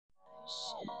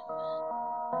Off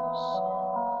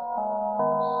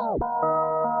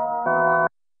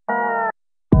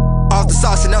the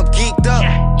sauce and I'm geeked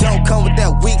up. Don't come with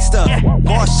that weak stuff.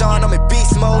 Marshawn, I'm in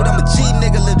beast mode. I'm a G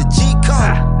nigga, live the G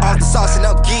code. Off the sauce and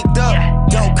I'm geeked up.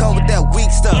 Don't come with that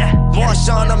weak stuff.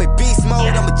 Marshawn, I'm in beast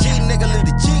mode. I'm a G nigga, live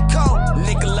the G code.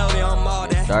 Nickelodeon, I'm all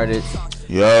that. Started.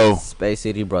 Yo, Space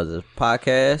City Brothers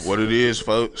podcast. what it is,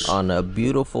 folks? On a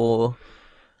beautiful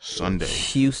Sunday,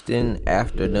 Houston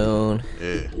afternoon.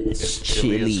 yeah, It's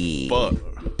chilly chilly. as fuck,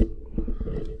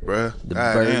 bruh. The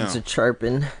birds are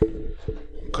chirping.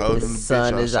 Cold The in the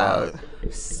sun bitch is outside.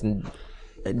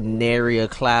 out. Nary a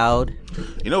cloud.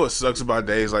 You know what sucks about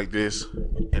days like this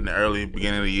in the early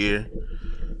beginning of the year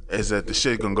is that the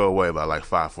shit gonna go away by like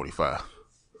 5:45.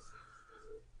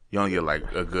 You only get like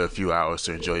a good few hours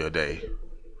to enjoy your day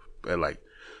at like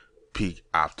peak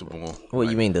optimal. What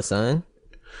you mean, the sun?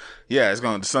 Yeah,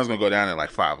 the sun's gonna go down at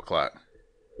like 5 o'clock.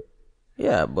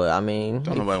 Yeah, but I mean,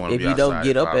 Don't nobody wanna if be you don't outside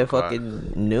get at up 5 at o'clock.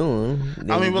 fucking noon,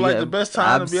 I mean, but like the best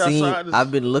time to be outside is...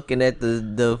 I've been looking at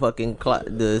the fucking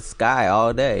the sky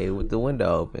all day with the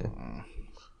window open.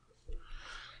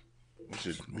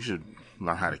 We should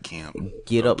learn how to camp.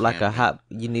 Get Go up like camping.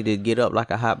 you need to get up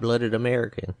like a hot-blooded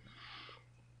American.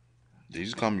 Did you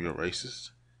just call me a racist?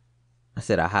 I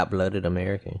said a hot-blooded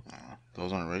American.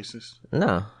 Those aren't racist.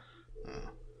 No.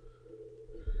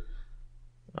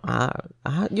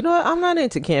 You know what? I'm not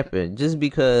into camping just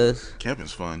because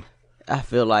Camping's fun. I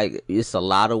feel like it's a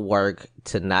lot of work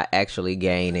to not actually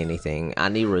gain anything. I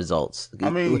need results. I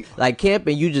mean, like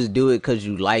camping, you just do it because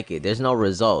you like it. There's no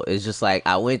result. It's just like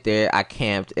I went there, I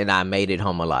camped, and I made it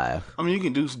home alive. I mean, you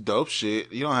can do some dope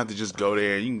shit. You don't have to just go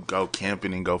there. You can go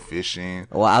camping and go fishing.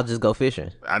 Well, I'll just go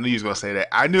fishing. I knew you was gonna say that.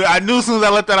 I knew as soon as I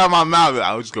let that out of my mouth,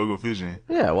 I would just go fishing.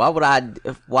 Yeah. Why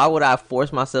would I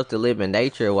force myself to live in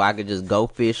nature where I could just go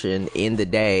fishing in the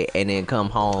day and then come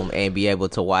home and be able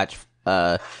to watch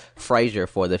Frasier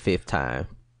for the 5th time?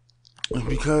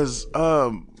 Because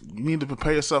you need to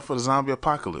prepare yourself for the zombie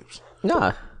apocalypse.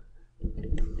 Nah.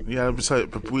 We gotta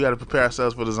prepare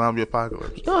ourselves for the zombie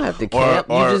apocalypse. You don't have to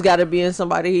camp. Or- you just gotta be in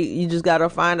somebody. You just gotta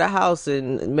find a house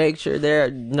and make sure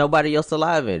nobody else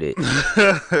alive in it.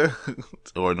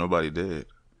 Or nobody did.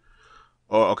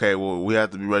 Or okay, well, we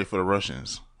have to be ready for the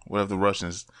Russians. What if the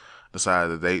Russians decide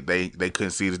that they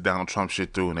couldn't see this Donald Trump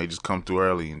shit through and they just come through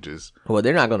early and just... Well,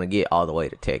 they're not gonna get all the way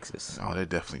to Texas. Oh, they're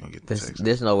definitely gonna get to Texas.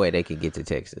 There's no way they could get to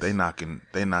Texas. They knocking.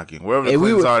 Wherever the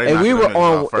Clintons are, they knocking them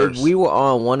out first. If we were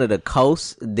on one of the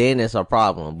coasts, then it's a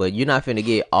problem. But you're not finna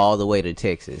get all the way to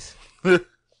Texas.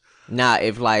 Now,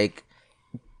 if like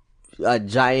a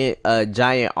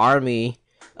giant army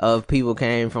of people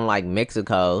came from like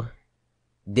Mexico,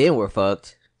 then we're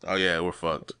fucked. Oh yeah, we're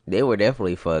fucked. They were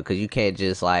definitely fucked because you can't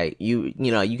just like you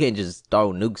can't just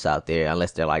throw nukes out there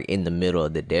unless they're like in the middle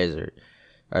of the desert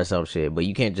or some shit. But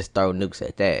you can't just throw nukes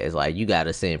at that. It's like you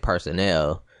gotta send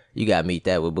personnel. You gotta meet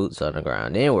that with boots on the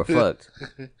ground. Then we're fucked.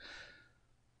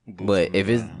 But if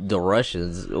it's the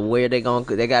Russians, where they going?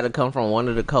 They gotta come from one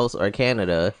of the coasts or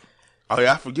Canada. Oh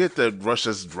yeah, I forget that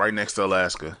Russia's right next to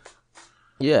Alaska.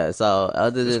 Yeah. So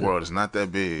other This than world is not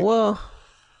that big. well.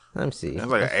 Let me see. It's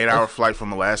like an 8-hour flight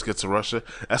from Alaska to Russia.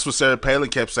 That's what Sarah Palin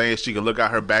kept saying. She could look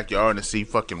out her backyard and see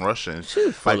fucking Russia. And She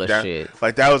was full of that, shit.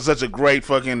 Like that was such a great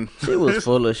fucking... She was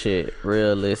full of shit.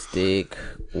 Realistic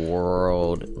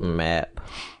world map.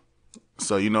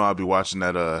 So you know I'll be watching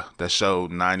that show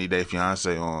 90 Day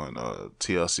Fiance on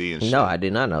TLC and shit. No, I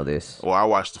did not know this. Well, I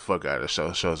watched the fuck out of the show.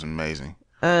 The show's amazing.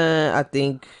 I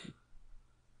think.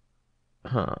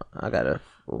 I gotta.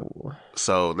 Ooh.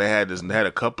 So they had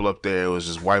a couple up there. It was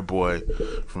this white boy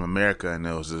from America and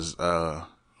there was this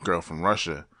girl from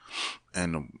Russia,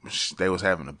 and they was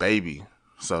having a baby.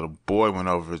 So the boy went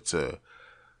over to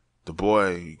the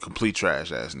boy, complete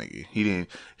trash ass nigga.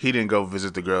 He didn't go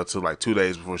visit the girl till like 2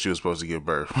 days before she was supposed to give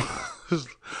birth.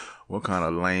 What kind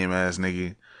of lame ass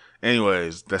nigga?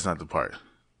 Anyways, that's not the part.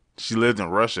 She lived in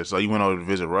Russia, so he went over to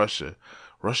visit Russia.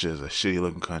 Russia is a shitty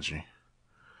looking country.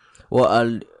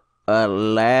 Well,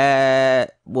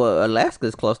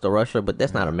 Alaska's close to Russia, but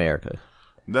that's not America.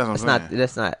 That's what I'm saying.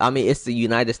 That's not. I mean, it's the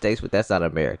United States, but that's not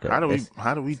America.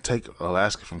 How do we take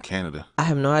Alaska from Canada? I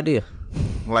have no idea.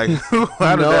 Like,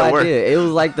 how did No that work? idea. It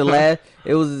was like the last.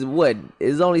 It was what?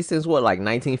 It's only since what, like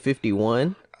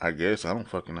 1951. I guess I don't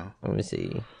fucking know. Let me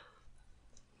see.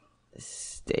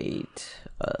 State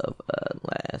of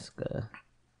Alaska.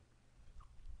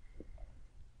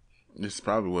 This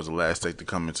probably was the last state to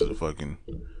come into the fucking...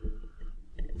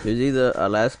 It was either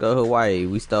Alaska or Hawaii.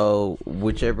 We stole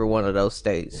whichever one of those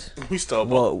states. We stole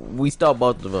both. Well, we stole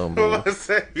both of them. Bro.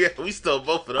 Yeah, we stole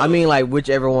both of those. I mean, like,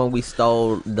 whichever one we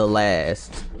stole the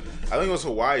last. I think it was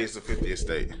Hawaii. It's the 50th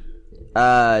state.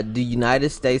 The United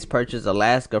States purchased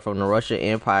Alaska from the Russian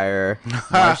Empire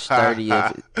March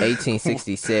 30th,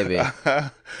 1867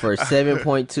 for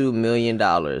 $7.2 million.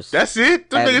 That's it?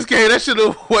 Them niggas gave that shit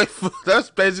away for,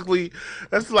 that's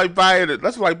like buying a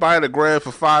grand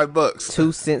for $5.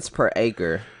 2 cents per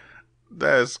acre.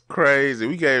 That's crazy.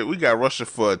 We got Russia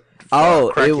for a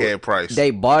crackhead price.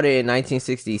 They bought it in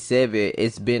 1967.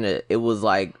 It was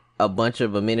like a bunch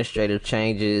of administrative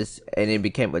changes, and it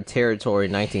became a territory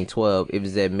in 1912. It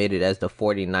was admitted as the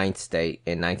 49th state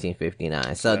in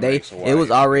 1959. So it was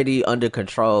already under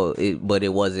control, but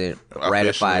it wasn't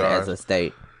ratified as a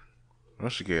state.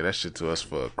 Russia gave that shit to us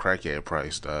for a crackhead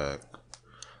price, dog.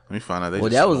 Let me find out they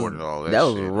that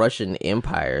was Russian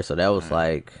Empire, so that was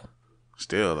like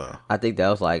still though. I think that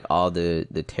was like all the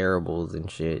terribles and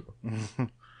shit.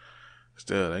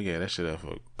 Still, they gave that shit up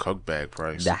for coke bag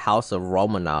price. The House of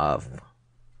Romanov.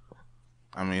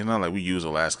 I mean, it's not like we use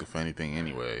Alaska for anything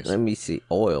anyways. Let me see.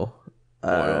 Oil.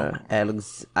 I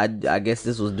guess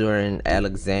this was during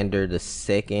Alexander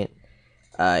II.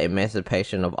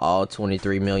 Emancipation of all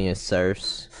 23 million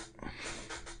serfs.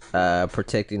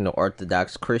 Protecting the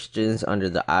Orthodox Christians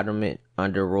under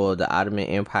rule of the Ottoman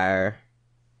Empire.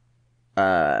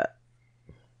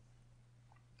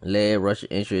 Led Russian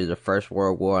entry in the First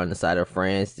World War on the side of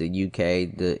France, the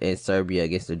UK, and Serbia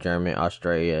against the German,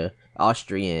 Austrian,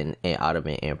 and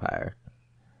Ottoman Empire.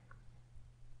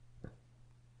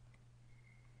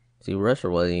 See,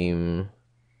 Russia wasn't even.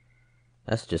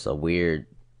 That's just a weird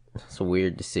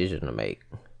decision to make.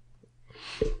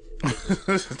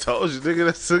 I told you,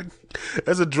 nigga,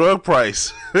 that's a drug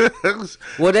price.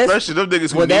 Well, especially them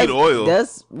niggas who need oil.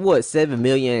 That's what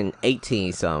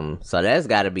 7,018,000 something. So that's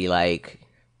got to be like.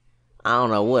 I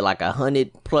don't know what, like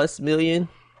 100+ million.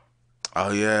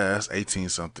 Oh yeah, that's 18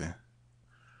 something.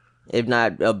 If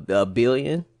not a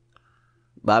billion.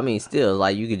 But I mean, still,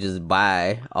 like you could just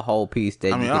buy a whole piece that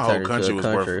you could turn into a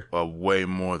country. Was worth way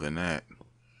more than that.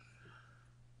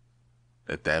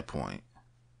 At that point,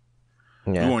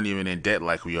 yeah. We weren't even in debt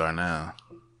like we are now.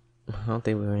 I don't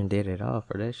think we were in debt at all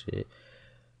for that shit.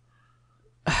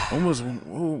 When was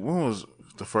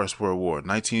the First World War?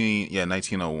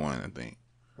 1901, I think.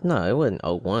 No, it wasn't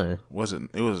 01. Wasn't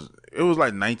it was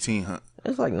like 1900. It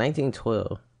was like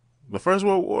 1912. The First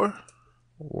World War?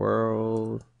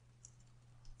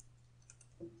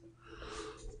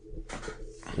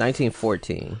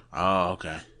 1914. Oh,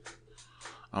 okay.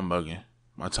 I'm bugging.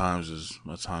 My times is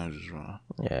wrong.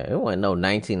 Yeah, it wasn't no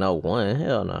 1901.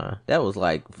 Hell no. That was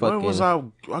like fucking.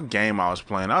 What game I was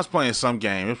playing? I was playing some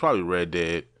game. It was probably Red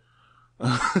Dead.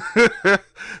 I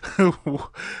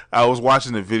was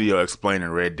watching the video explaining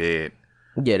Red Dead.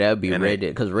 Yeah, that would be Red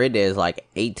Dead, because Red Dead is like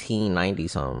 1890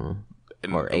 something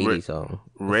or 80 something.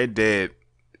 Red Dead,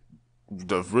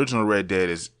 the original Red Dead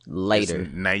is later,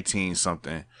 19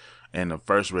 something, and the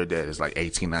first Red Dead is like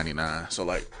 1899. So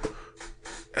like,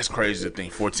 that's crazy to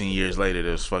think 14 years later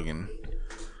there's fucking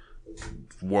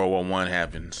World War I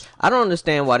happens. I don't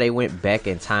understand why they went back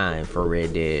in time for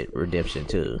Red Dead Redemption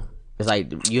 2. It's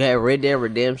like you have Red Dead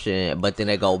Redemption, but then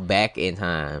they go back in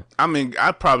time. I mean,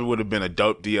 I probably would have been a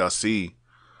dope DLC.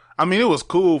 I mean, it was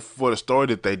cool for the story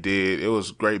that they did. It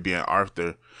was great being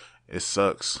Arthur. It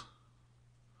sucks,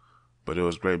 but it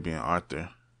was great being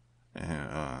Arthur.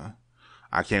 And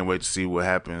I can't wait to see what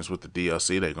happens with the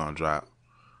DLC they're gonna drop.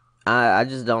 I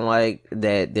just don't like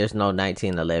that there's no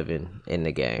 1911 in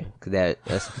the game. Cause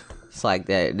it's like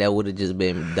that would have just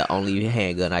been the only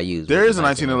handgun I used. There is a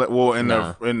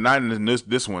 1911. Well, not in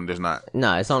this one. There's not.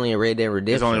 No, it's only in Red Dead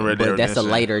Redemption. It's only Red Dead Redemption. That's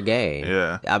a later game.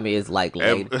 Yeah. I mean, it's like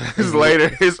later. It's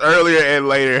later. It's earlier and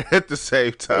later at the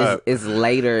same time. It's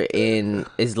later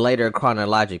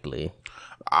chronologically.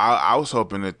 I was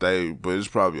hoping that but it's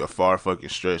probably a far fucking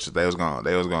stretch that they was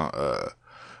gonna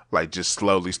like just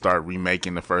slowly start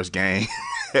remaking the first game,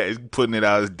 putting it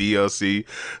out as DLC.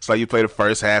 So you play the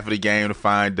first half of the game to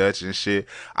find Dutch and shit.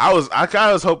 I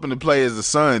kind of was hoping to play as the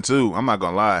son too. I'm not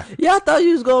gonna lie. Yeah, I thought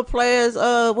you was gonna play as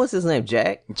what's his name,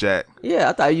 Jack. Jack. Yeah,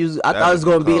 I thought it was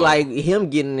gonna be like him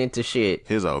getting into shit.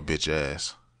 His old bitch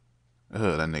ass.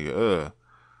 That nigga.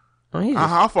 Oh,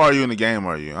 how far are you in the game?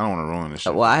 Are you? I don't want to ruin this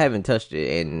shit. Well, I haven't touched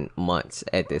it in months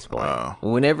at this point.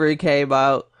 Whenever it came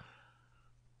out,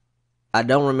 I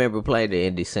don't remember playing it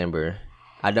in December.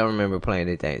 I don't remember playing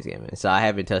it Thanksgiving. So I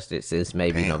haven't touched it since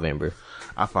maybe November.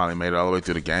 I finally made it all the way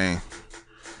through the game.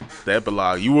 The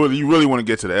epilogue. You really want to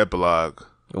get to the epilogue.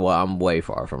 Well, I'm way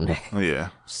far from that.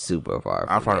 Yeah. Super far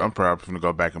I'm probably going to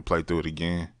go back and play through it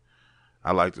again.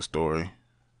 I like the story.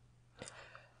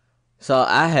 So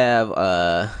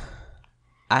I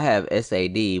I have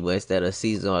SAD, but instead of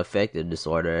seasonal affective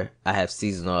disorder, I have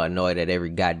seasonal annoyed at every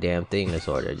goddamn thing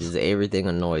disorder. Just everything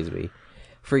annoys me.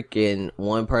 Freaking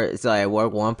one person. So at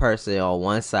work, one person on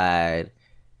one side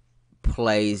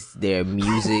plays their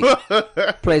music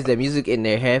in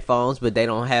their headphones, but they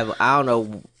don't have. I don't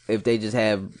know if they just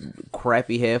have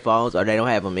crappy headphones or they don't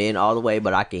have them in all the way,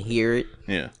 but I can hear it.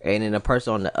 Yeah. And then the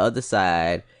person on the other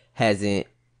side hasn't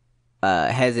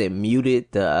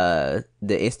muted the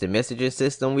instant messaging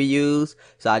system we use,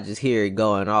 so I just hear it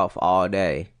going off all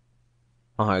day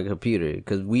on her computer,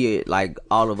 because we, like,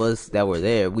 all of us that were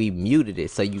there, we muted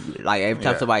it, so you, like, every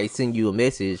time somebody send you a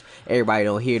message, everybody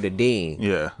don't hear the ding.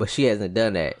 Yeah. But she hasn't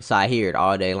done that, so I hear it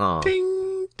all day long.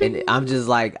 Ding, ding. And I'm just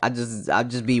like, I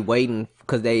just be waiting,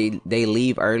 because they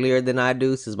leave earlier than I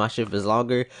do, since my shift is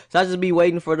longer, so I just be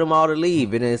waiting for them all to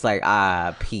leave, and then it's like,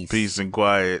 peace and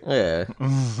quiet. Yeah.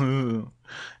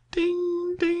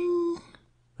 Ding ding.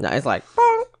 No, it's like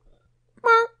bonk,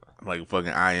 bonk. Like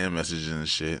fucking IM messages and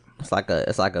shit. It's like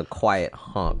a quiet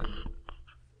honk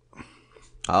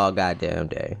all goddamn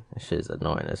day. That shit's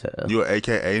annoying as hell. You an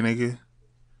AKA nigga?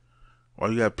 Why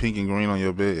you got pink and green on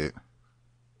your bed?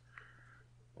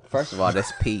 First of all,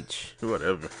 that's peach.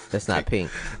 Whatever. That's not pink.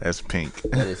 That's pink.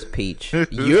 That is peach.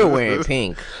 You're wearing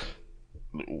pink.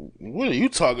 What are you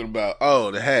talking about? Oh,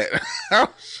 the hat. I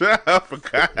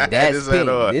forgot. That's pink.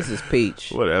 This is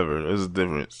peach. Whatever. There's a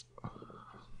difference.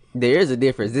 There is a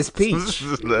difference. This peach. This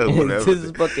is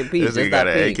fucking peach. This nigga got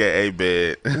an AKA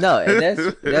bed. No, and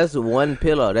that's one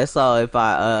pillow. That's all. If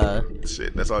I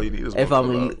shit, that's all you need is one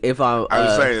pillow. If I'm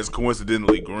just saying it's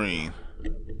coincidentally green.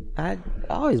 I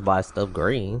always buy stuff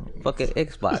green. Fucking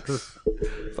Xbox.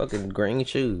 Fucking green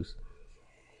shoes.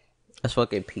 That's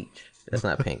fucking peach. That's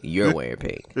not pink. You're wearing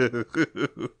pink.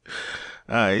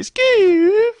 Ice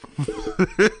cube.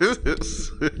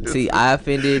 See, I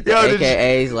offended the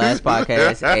AKA's last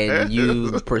podcast, and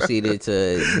you proceeded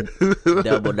to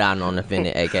double down on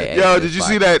offending AKA. Yo, did you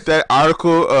see that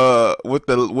article with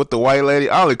the white lady?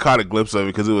 I only caught a glimpse of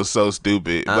it because it was so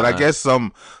stupid. But I guess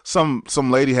some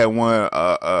lady had won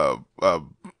a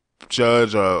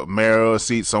judge or mayoral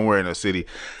seat somewhere in the city.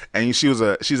 And she's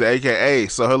an AKA,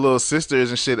 so her little sisters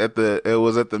and shit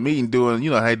was at the meeting doing,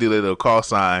 how they do their little call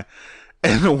sign.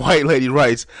 And the white lady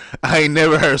writes, "I ain't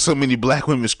never heard so many black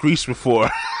women screech before."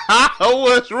 I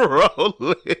was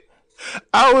rolling.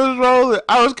 I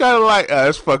was kind of like,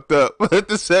 it's fucked up. But at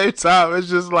the same time, it's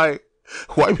just like,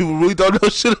 white people really don't know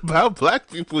shit about black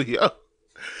people, yo.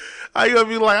 How you gonna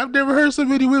be like, I've never heard so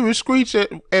many women screech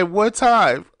at one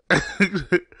time?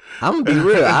 I'm gonna be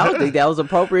real. I don't think that was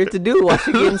appropriate to do while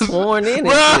she getting sworn in.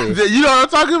 And shit. You know what I'm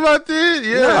talking about, then?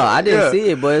 Yeah. No, I didn't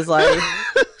see it, but it's like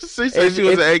she said she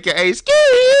was an AKA.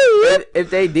 If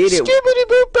they did it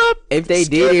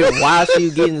while she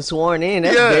was getting sworn in,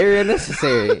 that's very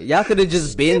unnecessary. Y'all could have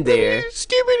just been there.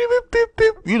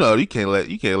 You can't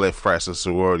let frats or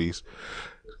sororities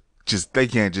they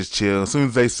can't just chill. As soon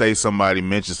as they say somebody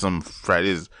mentions some frat,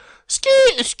 is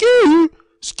skew.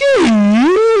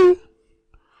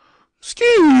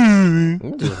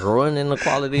 I'm just ruining the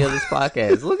quality of this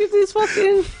podcast. Look at these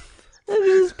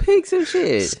pics and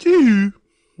shit. Skew.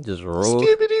 Just roll. And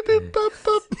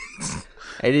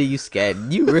then you scat.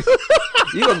 You gonna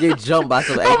get jumped by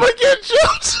some. I'm gonna get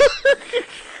jumped.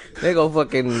 They gonna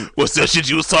fucking. What's that shit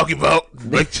you was talking about?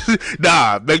 Make the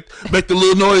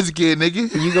little noise again,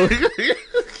 nigga.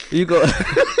 You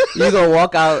gonna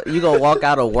walk out. You gonna walk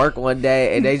out of work one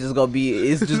day, and it's just gonna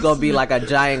be like a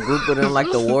giant group of them, like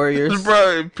the Warriors,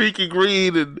 bro. Pinky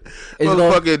green and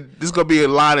this gonna be a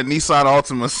line of Nissan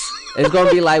Altimas. It's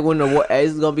gonna be like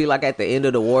it's gonna be like at the end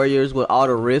of the Warriors when all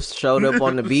the Rifts showed up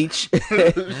on the beach,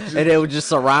 and they were just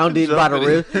surrounded by the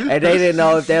Rifts, and they didn't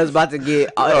know if they was about to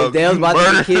get killed,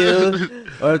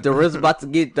 or if the Rifts about to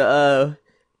get the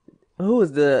who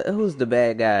was the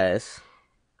bad guys.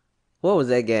 What was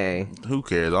that gang? Who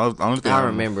cares? I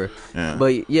remember. Yeah.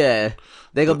 But yeah,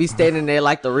 they gonna be standing there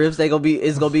like the Rifts.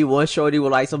 It's gonna be one shorty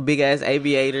with like some big ass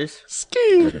aviators.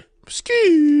 Ski.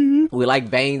 With like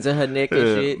veins in her neck and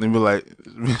shit. They be like,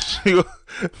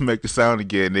 make the sound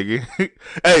again, nigga.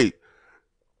 Hey,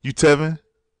 you Tevin?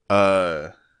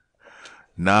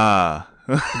 Nah.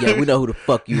 Yeah, we know who the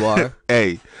fuck you are.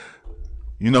 Hey.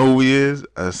 You know who he is?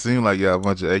 It seemed like y'all a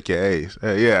bunch of AKAs.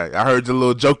 Yeah, I heard the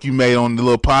little joke you made on the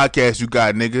little podcast you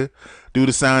got, nigga. Do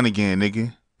the sound again,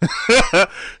 nigga.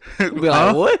 Be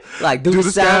like, what? Like, do the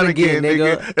sound again,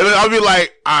 nigga. And I'll be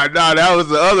like, nah, that was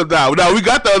the other guy. No, we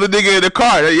got the other nigga in the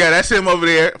car. Yeah, that's him over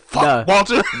there. Fuck,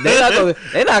 Walter.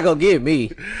 They not gonna get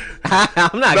me.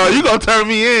 I'm not. No, you gonna turn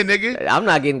me in, nigga. I'm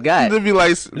not getting got. They'll be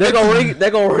like, They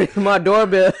gonna ring my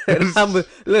doorbell. And look.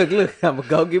 I'm gonna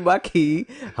go get my key.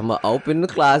 I'm gonna open the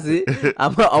closet.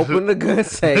 I'm gonna open the gun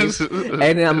safe, and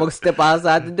then I'm gonna step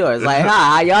outside the door. It's like,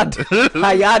 hi,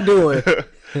 how y'all doing?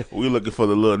 We looking for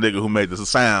the little nigga who made the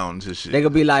sounds and shit. They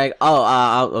gonna be like,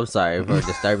 I'm sorry for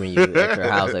disturbing you at your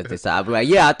house at this time. I'll be like,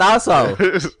 yeah, I thought so.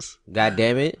 God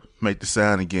damn it. Make the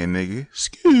sound again, nigga.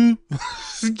 Scoop.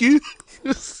 Scoop.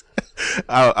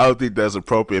 I don't think that's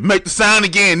appropriate. Make the sound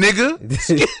again, nigga.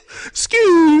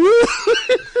 Scoop.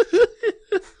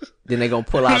 Then they gonna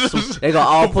pull out. They gonna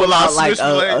all pull out like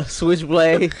a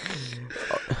switchblade.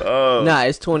 Nah,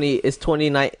 it's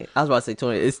 2019. I was about to say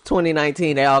 20. It's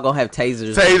 2019. They all gonna have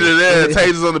tasers.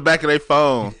 Tasers on the back of their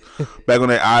phone. Back on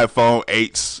their iPhone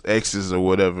 8s, X's or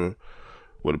whatever,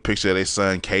 with a picture of their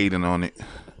son Caden on it.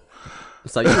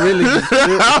 So you really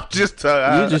I'm just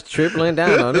you just tripling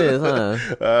down on this, huh?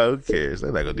 Who cares?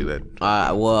 They're not gonna do that.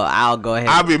 Well, I'll go ahead.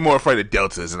 I'll be more afraid of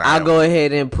deltas. I'll go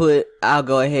ahead and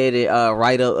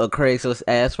write up a Craigslist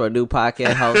ask for a new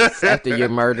podcast host after you're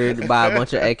murdered by a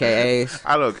bunch of AKAs.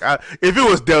 If it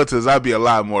was deltas, I'd be a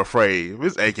lot more afraid. If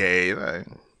it's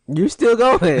AKAs, you still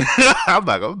going? I'm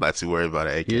not too worried about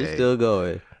an AKA. You're still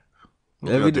going.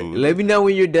 Let me know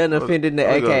when you're done offending the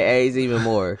AKAs even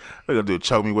more. They're gonna do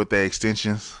choke me with their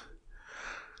extensions.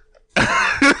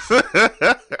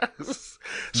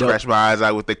 Scratch my eyes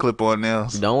out with their clip-on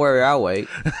nails. Don't worry, I'll wait.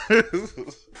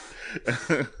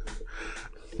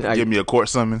 Give me a court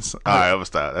summons. All right, I'm gonna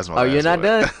stop. That's my last one. You're not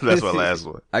done? That's my last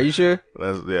one. Are you sure?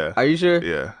 Yeah. Are you sure?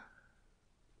 Yeah.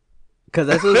 Because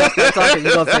as soon as I start talking,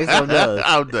 you're gonna say something else.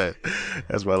 I'm done.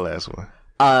 That's my last one.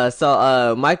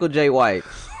 So Michael J. White.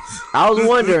 I was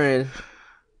wondering,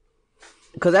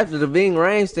 because after the Ving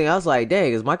Rhames thing, I was like,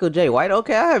 dang, is Michael J. White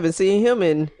okay? I haven't seen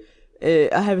him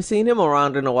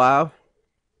around in a while.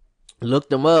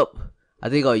 Looked him up, I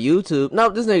think on YouTube. No,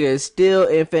 this nigga is still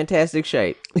in fantastic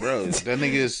shape. Bro, that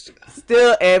nigga is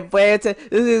still in fantastic.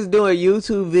 This is doing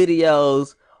YouTube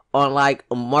videos on like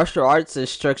martial arts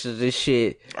instructions and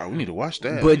shit. Oh, we need to watch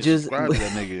that. But just subscribe to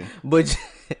that nigga. But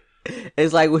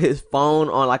it's like with his phone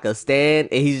on like a stand,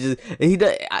 and he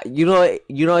does. You know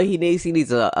what he needs? He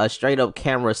needs a straight up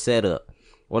camera setup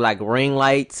with like ring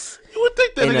lights. You would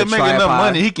think that nigga making enough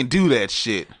money, he can do that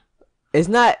shit. It's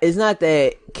not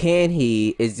that can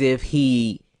he? Is if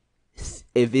he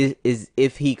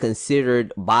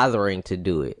considered bothering to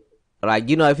do it. Like,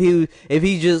 you know, if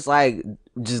he just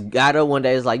got up one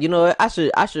day, it's like, you know what, I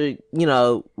should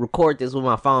record this with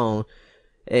my phone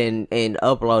and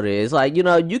upload it. It's like, you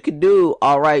know, you could do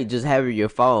all right just having your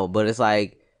phone, but it's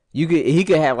like he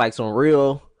could have like some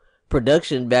real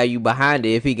production value behind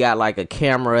it if he got like a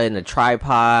camera and a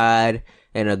tripod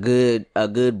and a good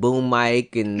boom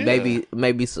mic and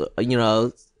maybe some, you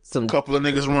know, some couple of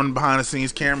niggas running behind the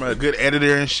scenes camera, a good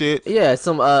editor and shit. Yeah,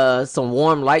 some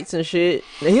warm lights and shit.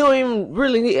 And he don't even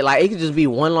really need, like, it could just be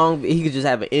he could just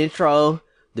have an intro,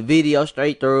 the video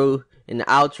straight through, and the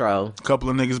outro. A couple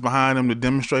of niggas behind him to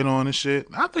demonstrate on and shit.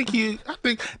 I think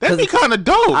that'd be kind of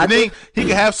dope. I think he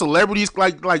could have celebrities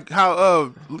like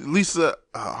how Lisa,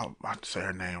 I have to say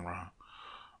her name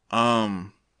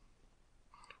wrong.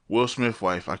 Will Smith's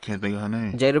wife, I can't think of her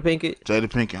name. Jada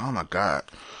Pinkett. Oh my god,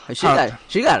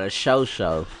 she got a show.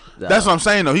 Though. That's what I'm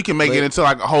saying though. He can make it into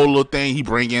like a whole little thing. He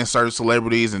bring in certain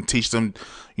celebrities and teach them,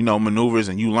 you know, maneuvers,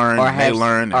 and you learn, and they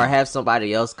learn, or have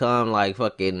somebody else come, like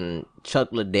fucking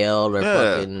Chuck Liddell or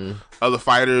fucking other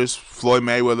fighters. Floyd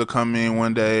Mayweather come in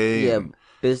one day. Yeah,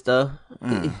 Bista.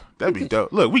 That'd be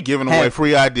dope. Look, we giving away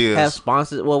free ideas. Have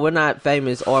sponsors. Well, we're not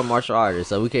famous or martial artists,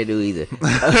 so we can't do either.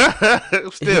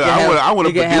 Still, I want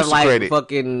to produce like credit.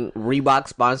 Fucking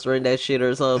Reebok sponsoring that shit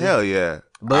or something. Hell yeah.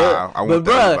 But I want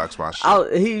that Reebok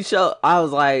sponsorship. I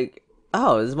was like,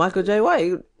 oh, it's Michael J.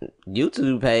 White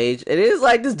YouTube page. It is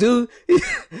like this dude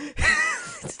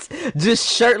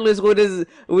just shirtless with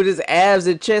his abs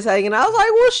and chest hanging. I was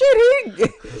like, well,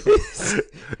 shit,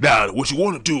 Now, what you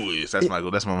want to do is that's my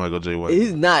Michael J. White.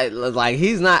 He's not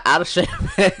out of shape.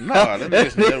 No, that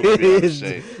nigga's never gonna be out of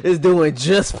shape. It's doing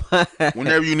just fine.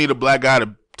 Whenever you need a black guy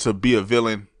to be a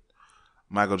villain,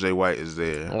 Michael J. White is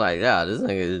there. I'm like, yeah, this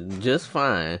nigga is just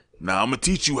fine. Now I'm gonna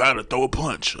teach you how to throw a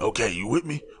punch. Okay, you with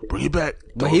me? Bring it back.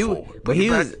 He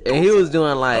was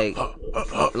doing like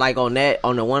on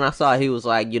the one I saw, he was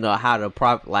like, you know, how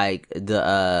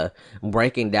to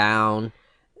breaking down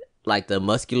like the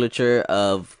musculature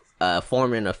of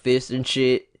forming a fist and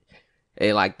shit,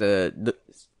 and like the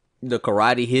the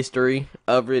karate history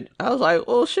of it, I was like,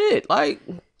 oh shit, like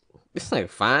this ain't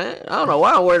fine. I don't know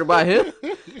why I'm worried about him.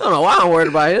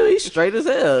 He's straight as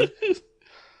hell. It's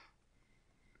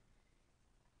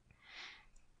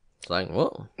like,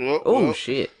 whoa. Oh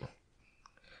shit.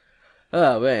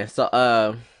 Oh man.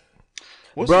 So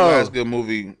what's the last good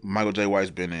movie Michael J. White's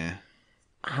been in?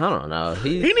 I don't know.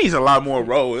 He needs a lot more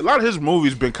role. A lot of his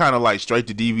movies been kind of like straight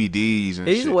to DVDs and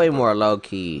he's shit, way more low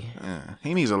key. Yeah,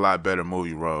 he needs a lot better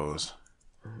movie roles.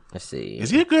 Let's see.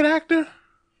 Is he a good actor?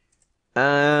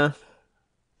 They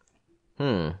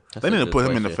They need to put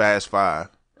him in the Fast Five.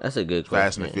 That's a good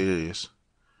Fast question. and the Furious.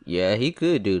 Yeah, he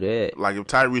could do that. Like if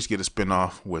Tyrese get a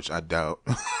spinoff, which I doubt.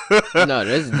 No,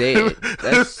 that's dead.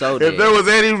 That's so dead. If there was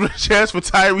any chance for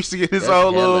Tyrese to get his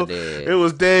own little, it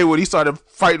was dead when he started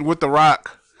fighting with The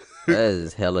Rock. That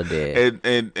is hella dead.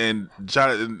 and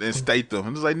John and Statham.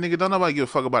 And it's like, nigga, don't nobody give a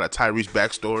fuck about a Tyrese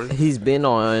backstory. He's been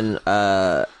on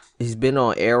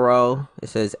Arrow. It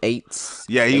says 8.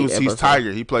 Yeah, he's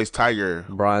Tiger. He plays Tiger.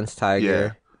 Bronze Tiger.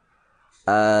 Yeah.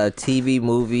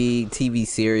 TV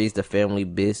series, The Family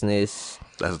Business.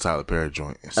 That's a Tyler Perry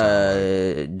joint.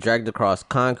 Dragged Across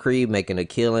Concrete, Making a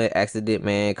Killing, Accident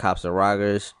Man, Cops and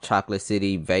Rockers, Chocolate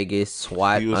City, Vegas,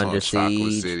 SWAT, he was Under on Siege.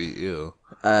 Chocolate City, ew.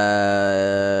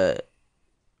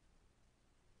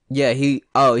 Yeah,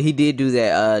 he did do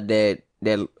that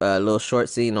little short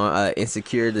scene on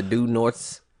Insecure, the Due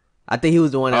Norths. I think he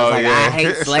was the one that was like, I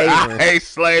hate slavery. I hate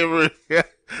slavery.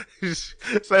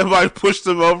 Somebody pushed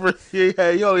him over. He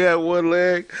only had one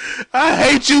leg. I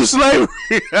hate you, slavery.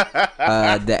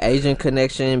 The Asian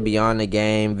Connection, Beyond the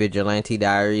Game, Vigilante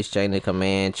Diaries, Chain of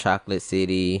Command, Chocolate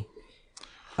City.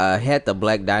 Had the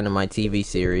Black Dynamite TV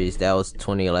series. That was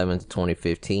 2011 to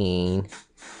 2015.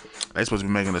 They supposed to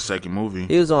be making a second movie.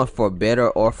 He was on For Better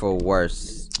or For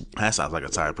Worse. That sounds like a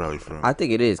Tyler Perry film. I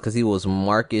think it is because he was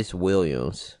Marcus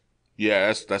Williams.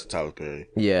 Yeah, that's Tyler Perry.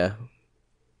 Yeah.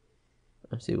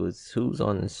 Let's see who's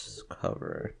on this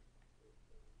cover.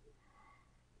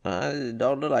 It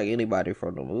don't look like anybody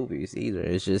from the movies either.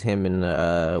 It's just him and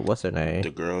what's her name?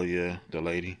 The girl, yeah, the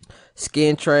lady.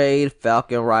 Skin Trade,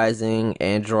 Falcon Rising,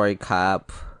 Android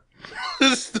Cop.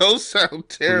 Those sound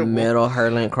terrible. Metal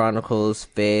Hurling Chronicles,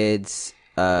 Feds,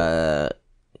 The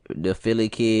Philly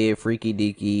Kid, Freaky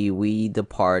Deaky, Weed the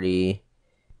Party,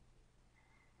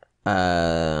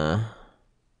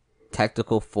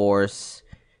 Tactical Force.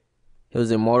 It was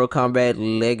in Mortal Kombat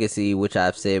Legacy, which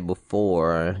I've said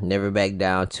before. Never Back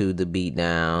Down to the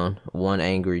Beatdown. One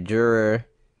Angry Juror.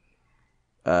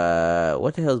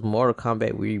 What the hell is Mortal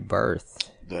Kombat Rebirth?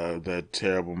 The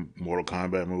terrible Mortal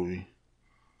Kombat movie.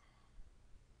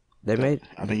 I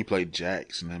think he played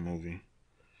Jax in that movie.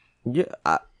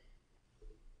 Yeah.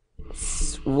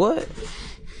 What?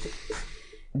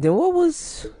 Then what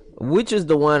was? Which is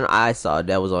the one I saw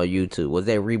that was on YouTube? Was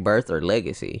that Rebirth or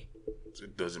Legacy?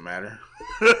 It doesn't matter.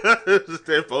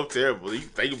 They're both terrible.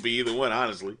 They can be either one,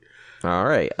 honestly. All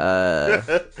right.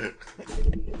 And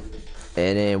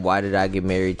then Why Did I Get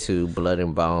Married to Blood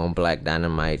and Bone, Black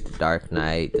Dynamite, The Dark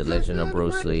Knight, The Legend of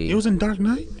Bruce Lee. He was in Dark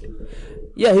Knight?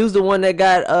 Yeah, he was the one that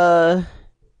got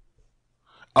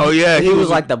Oh yeah, he was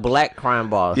like the black crime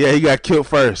boss. Yeah, he got killed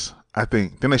first, I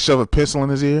think. Then they shove a pistol in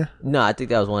his ear. No, I think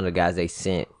that was one of the guys they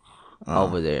sent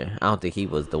over there. I don't think he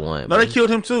was the one. No, they killed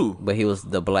him too. But he was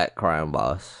the black crime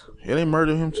boss. Yeah, they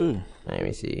murdered him too. Let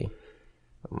me see.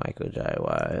 Michael J.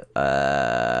 White.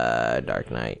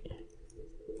 Dark Knight.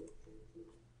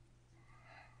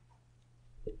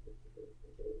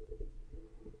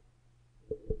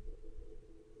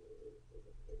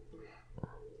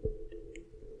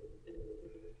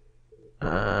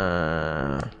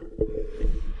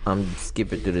 I'm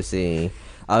skipping through the scene.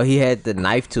 Oh, he had the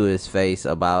knife to his face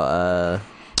about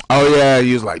Oh yeah,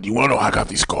 he was like, "You wanna know how I got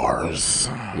these scars?"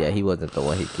 Yeah, he wasn't the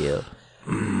one he killed.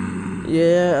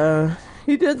 Yeah,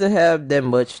 he doesn't have that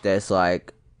much that's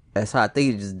like that's how I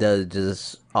think he just does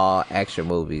just all action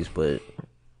movies, but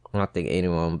I don't think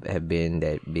anyone have been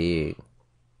that big.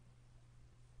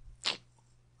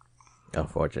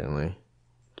 Unfortunately.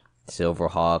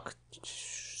 Silverhawk.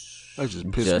 That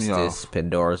just pissed me off.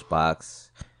 Pandora's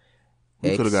Box.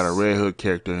 You could have got a Red Hood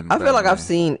character in I feel like I've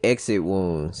seen Exit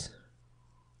Wounds.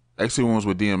 Exit Wounds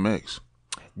with DMX.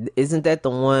 Isn't that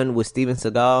the one with Steven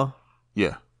Seagal?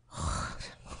 Yeah.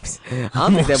 I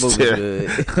don't think that movie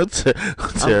was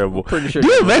good. Terrible. I'm pretty sure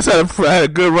DMX had a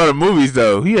good run of movies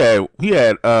though. He had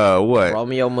what?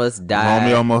 Romeo Must Die.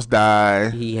 Romeo Almost Die.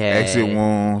 He had Exit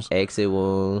Wounds. Exit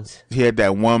Wounds. He had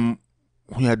that one.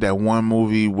 He had that one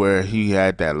movie where he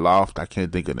had that loft. I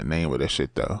can't think of the name of that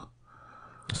shit though.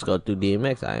 Let's go through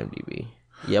DMX IMDb.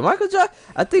 Yeah, Michael J.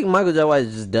 I think Michael J. White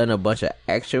has just done a bunch of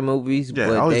action movies. Yeah,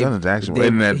 but always done his action.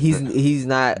 He's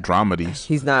not dramedies.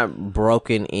 He's not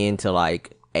broken into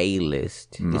like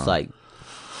A-list. No. It's like,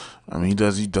 I mean, he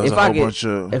does a whole bunch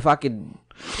of. If I could,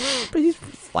 but he's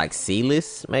like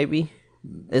C-list maybe.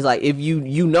 It's like if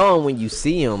you know him when you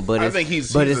see him, but I think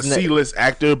he's a C-list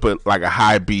actor, but like a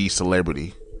high B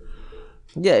celebrity.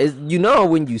 Yeah, you know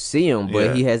when you see him,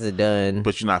 but he hasn't done.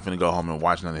 But you're not finna go home and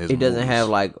watch none of his. He doesn't have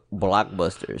like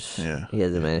blockbusters. Yeah, he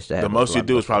hasn't managed to have. The most you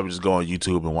do is probably just go on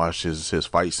YouTube and watch his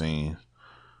fight scene.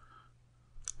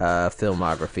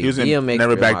 Filmography. He was in DMX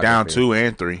Never Back Down 2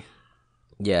 and 3.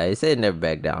 Yeah, it said Never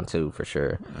Back Down 2 for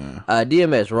sure. Yeah.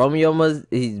 DMX,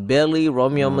 he's Belly,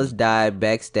 Romeo Must Die,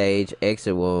 Backstage,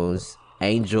 Exit Wounds,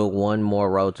 Angel, One More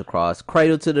Road to Cross,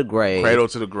 Cradle to the Grave,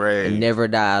 and Never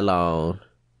Die Alone.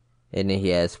 And then he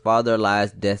has Father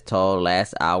Lies, Death Toll,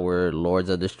 Last Hour, Lords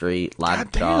of the Street,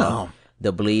 Lockjaw,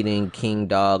 The Bleeding, King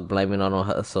Dog, Blaming on a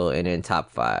Hustle, and then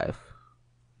Top 5.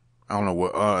 I don't know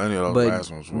what any of those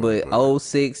last ones were. But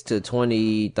 06 to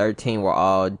 2013 were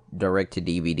all direct to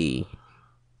DVD.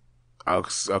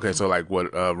 Okay, so like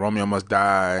what? Romeo Must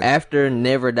Die. After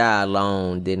Never Die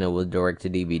Alone, then it was direct to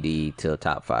DVD till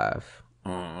Top 5.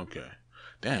 Oh, okay.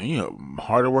 Damn, you know,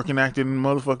 harder working actor than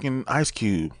motherfucking Ice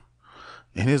Cube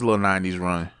in his little 90s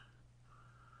run.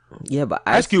 Yeah, but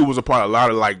Ice Cube was a part of a lot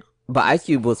of like. But Ice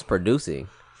Cube was producing.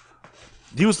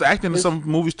 He was acting in some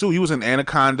movies too. He was in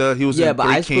Anaconda. He was in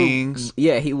Three Kings.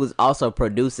 Yeah, he was also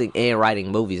producing and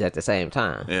writing movies at the same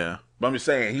time. Yeah, but I'm just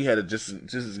saying he had it just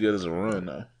as good as a run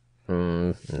though.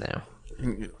 No.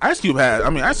 Ice Cube had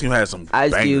some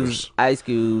bangers. Ice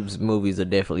Cube's movies are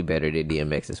definitely better than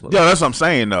DMX's movies. Yeah, that's what I'm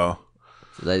saying though.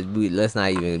 Let's not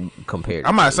even compare.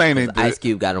 I'm not saying that Ice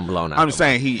Cube got him blown out. I'm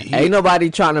saying he ain't nobody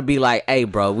trying to be like, hey,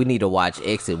 bro, we need to watch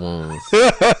Exit Wounds.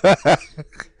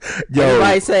 Yo,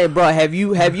 everybody say, bro, have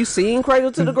you seen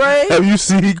Cradle to the Grave? Have you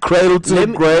seen Cradle to the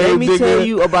Grave? Let me tell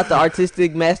you about the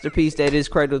artistic masterpiece that is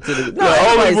Cradle to the Grave. No, the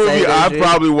only movie I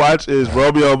probably watch is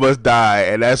Romeo Must Die,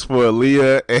 and that's for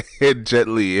Aaliyah and Jet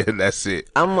Li, and that's it.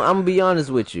 I'm gonna be honest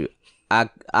with you. I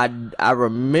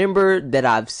remember that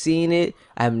I've seen it.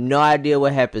 I have no idea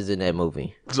what happens in that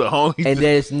movie. I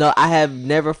have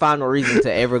never found a reason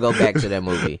to ever go back to that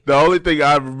movie. The only thing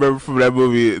I remember from that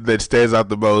movie that stands out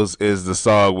the most is the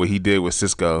song what he did with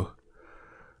Cisco.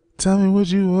 Tell me what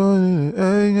you want.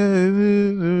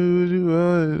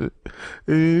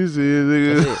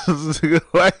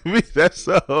 Like me, that's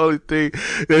the only thing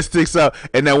that sticks out.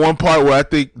 And that one part where I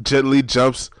think Jet Li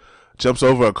jumps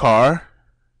over a car.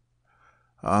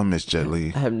 I miss Jet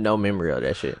Li. I have no memory of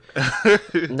that shit.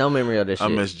 No memory of that shit. I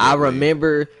miss Jet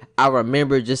Li. I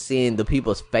remember just seeing the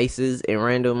people's faces in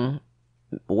random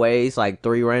ways, like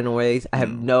 3 random ways. I have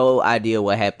no idea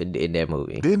what happened in that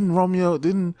movie. Didn't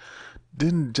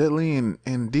Jet Li and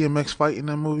DMX fight in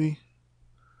that movie?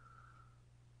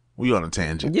 We on a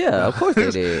tangent. Yeah, of course they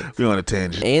did. We on a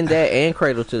tangent. And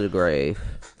Cradle to the Grave.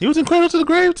 He was in Cradle to the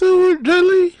Grave too with Jet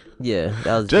Li? Yeah,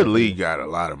 that was Jet Li got a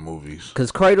lot of movies.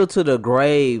 Because Cradle to the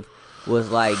Grave was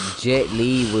like Jet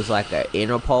Li was like an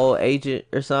Interpol agent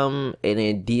or something, and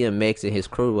then DMX and his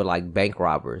crew were like bank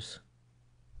robbers.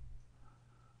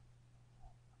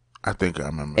 I think I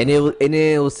remember. And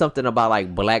it was something about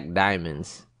like black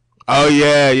diamonds. Oh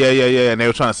yeah. And they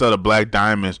were trying to sell the black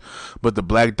diamonds, but the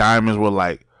black diamonds were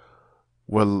like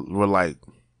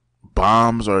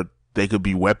bombs, or they could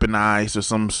be weaponized or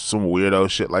some weirdo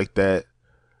shit like that.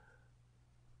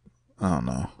 I don't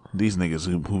know. These niggas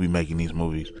who be making these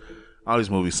movies, all these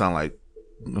movies sound like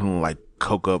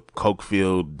coke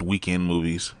filled weekend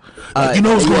movies. Like, you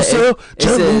know what's gonna sell?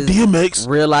 DMX.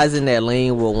 Realizing that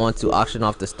Lean will want to auction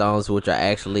off the stones, which are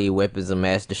actually weapons of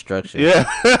mass destruction. Yeah,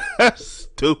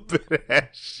 stupid ass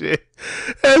shit.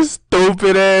 That's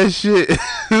stupid ass shit.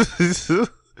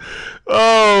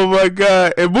 Oh my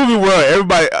god! In movie world,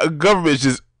 government's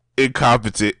just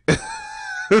incompetent.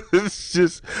 It's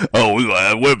just, we gonna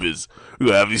have weapons. We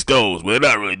gonna have these stones. Well, they're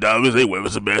not really diamonds. They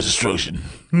weapons of mass destruction.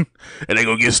 And they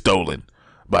gonna get stolen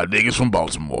by niggas from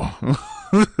Baltimore.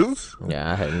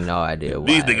 Yeah, I have no idea why.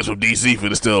 These niggas from DC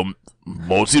finna steal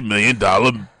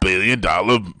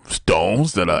billion-dollar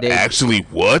stones that are actually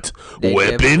what?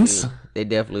 Weapons? They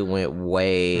definitely went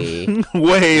way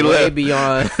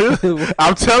beyond.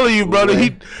 I'm telling you,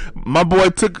 brother. My boy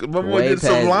did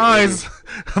some lines.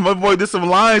 My boy did some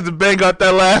lines and bang out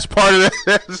that last part of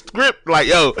that script. Like,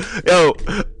 yo,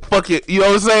 fuck it. You know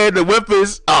what I'm saying? The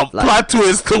weapons, plot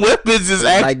twist. The weapons is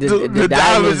actually like the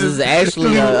diamonds is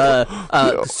actually a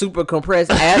super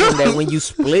compressed atom that when you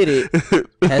split it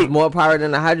has more power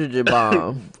than a hydrogen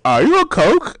bomb. Are you on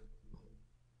coke?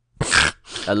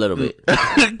 A little bit.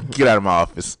 Get out of my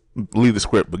office. Leave the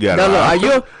script, but get out No, of my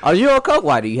office. are you on coke?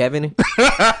 Why do you have any?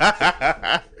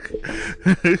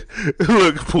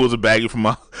 Look, pulls a baggie from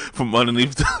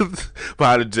underneath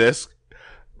behind the desk.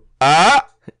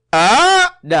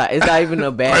 Nah, it's not even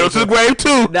a bag. Cradle to the grave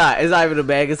too. Nah, it's not even a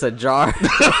bag. It's a jar,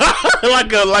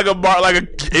 like a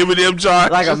M&M jar,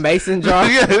 like a mason jar.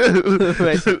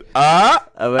 Mason.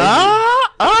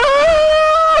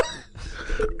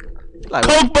 Like,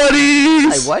 Coke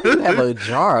buddies. Like, why do you have a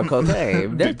jar of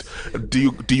cocaine?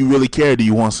 Do you really care? Do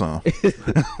you want some?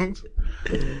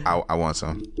 I want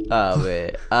some. Oh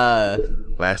man.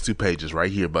 Last 2 pages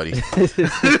right here, buddy. Let's get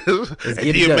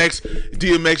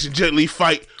DMX and Jet Li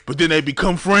fight, but then they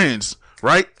become friends,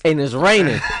 right? And it's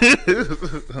raining,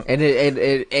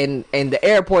 and the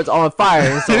airport's on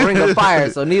fire. It's a ring of fire,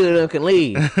 so neither of them can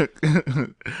leave.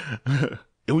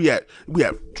 And we have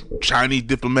Chinese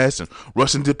diplomats and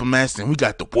Russian diplomats, and we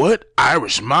got the what?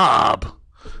 Irish mob.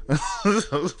 I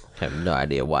have no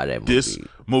idea why that movie. This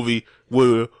movie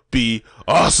will be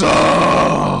awesome.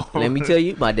 Let me tell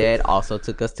you, my dad also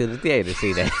took us to the theater to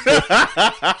see that.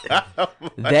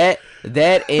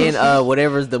 that and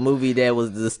whatever's the movie that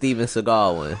was the Steven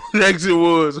Seagal one. Exit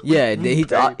Wounds. Yeah,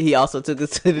 he also took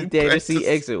us to the theater to see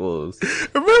Exit Wounds.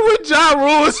 Remember when Ja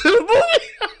Rule was in the movie?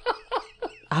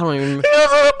 I don't even remember. He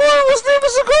was in the movie with Steven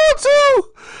Seagal too.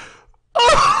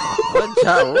 What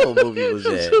Ja Rule movie was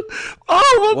that?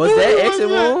 What Was that Exit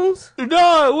Wounds?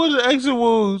 No, it wasn't Exit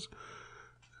Wounds.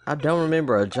 I don't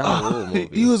remember a Ja Rule movie.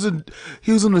 He was in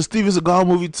the Steven Seagal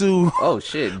movie too. Oh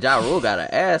shit, Ja Rule got an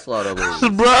ass load of movies.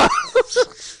 Bro.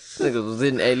 Nigga was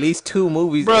in at least 2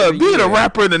 movies. Bro, being year. a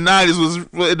rapper in the 90s in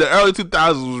the early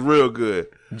 2000s was real good.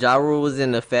 Ja Rule was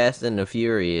in the Fast and the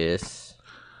Furious.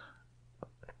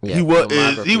 Yeah, He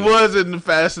was in the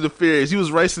Fast and the Furious. He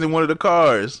was racing in one of the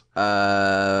cars.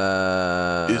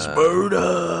 It's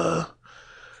murder.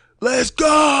 Let's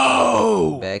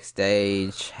go.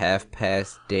 Backstage, Half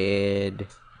Past Dead.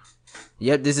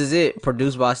 Yep, this is it.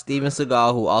 Produced by Steven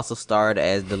Seagal, who also starred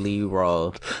as the lead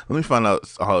role. Let me find out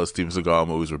all the Steven Seagal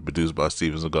movies were produced by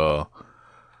Steven Seagal.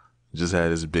 Just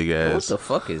had this big ass. What the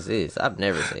fuck is this? I've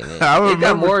never seen it. I It got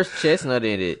remember- Morris Chestnut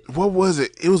in it. What was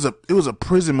it? It was a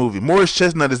prison movie. Morris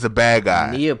Chestnut is the bad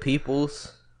guy. Nia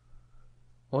Peoples.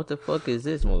 What the fuck is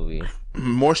this movie?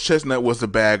 Morris Chestnut was the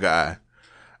bad guy,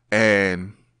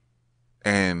 and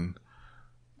Seagal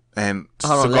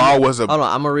was a. Hold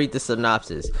on, I'm gonna read the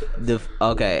synopsis.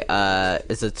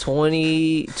 It's a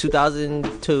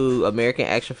 2002 American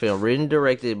action film written and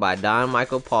directed by Don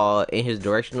Michael Paul in his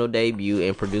directional debut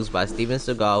and produced by Steven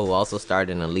Seagal, who also starred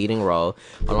in a leading role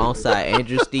alongside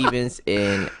Andrew Stevens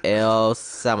and El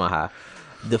Samaha.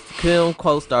 The film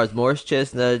co-stars Morris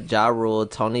Chestnut, Ja Rule,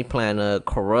 Tony Plana,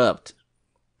 Corrupt,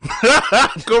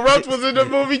 Corrupt was in the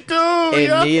movie too.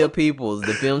 and Nia Peoples.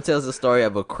 The film tells the story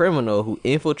of a criminal who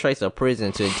infiltrates a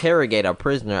prison to interrogate a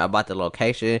prisoner about the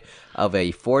location of a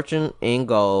fortune in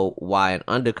gold, while an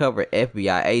undercover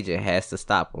FBI agent has to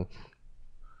stop him.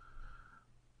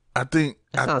 I think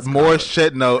sounds Morris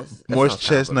sounds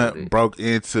Chestnut convoluted. broke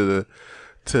into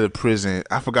the prison.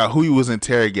 I forgot who he was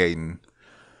interrogating.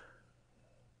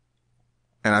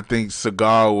 And I think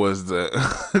Seagal was the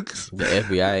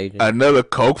FBI agent. another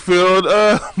coke-filled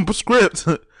script.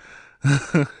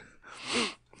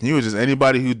 He was just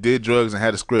anybody who did drugs and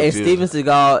had a script. And dude. Steven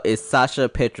Seagal is Sasha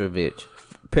Petrovich.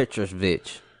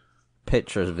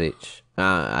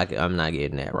 I'm not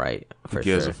getting that right for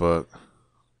Gives sure. a fuck.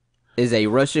 Is a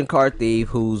Russian car thief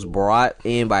who's brought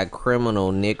in by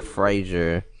criminal Nick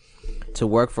Frazier to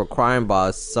work for crime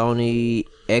boss Sonny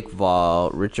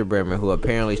Ekval, Richard Bremer, who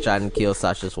apparently shot and killed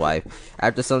Sasha's wife.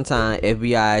 After some time,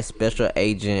 FBI Special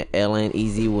Agent Ellen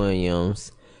E.Z.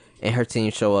 Williams and her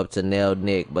team show up to nail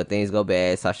Nick, but things go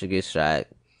bad. Sasha gets shot.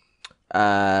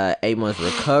 8 months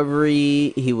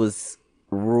recovery. He was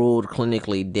ruled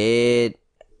clinically dead.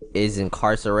 Is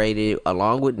incarcerated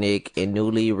along with Nick in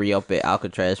newly reopened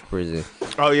Alcatraz prison.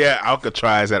 Oh yeah,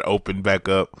 Alcatraz had opened back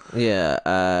up. Yeah.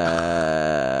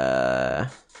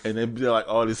 And they did like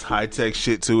all this high tech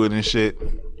shit to it and shit.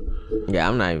 Yeah,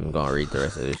 I'm not even gonna read the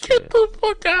rest of this Get shit. the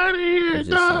fuck out of here, It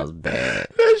just dog. sounds bad.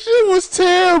 That shit was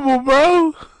terrible,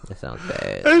 bro. That sounds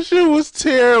bad. That shit was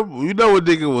terrible. You know what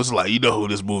nigga was like? You know who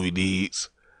this movie needs?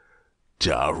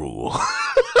 Ja Rule.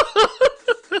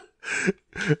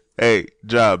 Hey,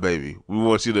 Ja, baby. We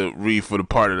want you to read for the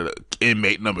part of the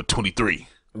inmate number 23.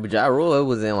 But Ja Rule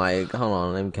was in like, hold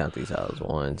on, let me count these out.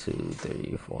 1, 2,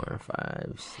 3, 4,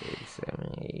 5, 6,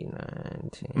 7, 8, 9,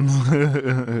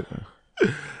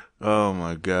 10. Oh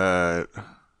my god.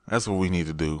 That's what we need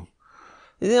to do.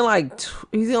 He's in like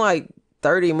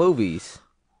 30 movies.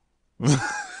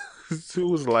 It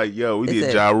was like, yo, we It did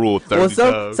said- Ja Rule 30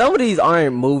 times. some of these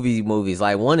aren't movies.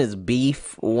 Like one is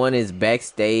Beef, one is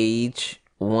Backstage,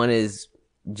 one is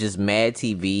just Mad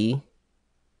TV.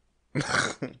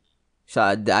 So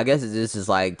I guess it's just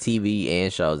like TV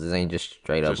and shows. This ain't just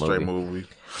straight up Just straight movie.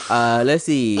 Let's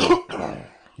see.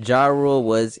 Ja Rule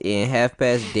was in Half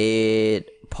Past Dead.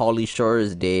 Pauly Shore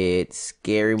is dead.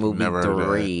 Scary Movie Never heard of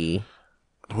 3.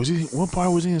 Was he? What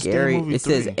part was he in Scary Movie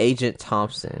 3? It says Agent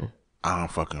Thompson. I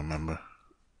don't fucking remember.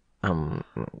 I'm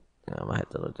gonna have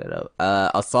to look that up.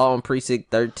 Assault on Precinct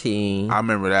 13. I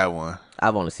remember that one.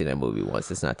 I've only seen that movie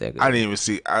once. It's not that good. I didn't even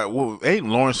see. Ain't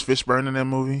Lawrence Fishburne in that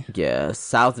movie? Yeah,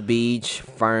 South Beach,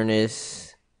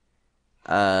 Furnace,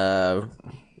 The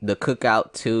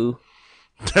Cookout 2.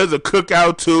 There's a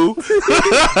Cookout too.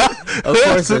 Of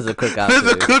course, there's a Cookout. There's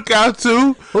a Cookout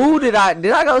too. Who did I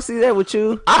go see that with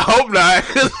you? I hope not,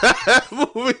 because that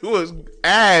movie was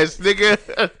ass,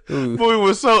 nigga. Movie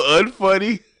was so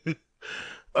unfunny.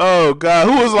 Oh God,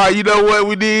 who was like, you know what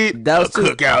we need? That was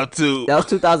Cookout too. That was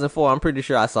 2004. I'm pretty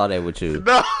sure I saw that with you.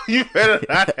 No, you better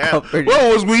not have. I'm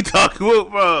What was we talking about,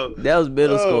 bro? That was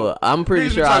middle school. I'm pretty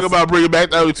sure talking about bringing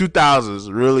back the early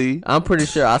 2000s. Really? I'm pretty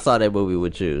sure I saw that movie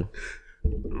with you.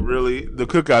 Really? The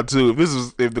Cookout 2.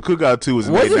 If the Cookout 2 was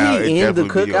made Wasn't now, he it in the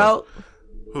definitely be on. Cookout?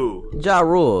 Who? Ja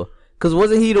Rule. Cause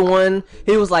wasn't he the one?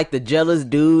 He was like the jealous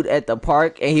dude at the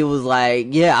park, and he was like,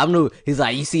 "Yeah, I'm new." He's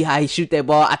like, "You see how he shoot that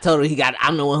ball? I told him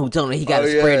I'm the one who told him he got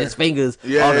to spread his fingers on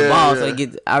the ball so he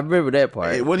gets." I remember that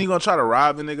part. Hey, wasn't he gonna try to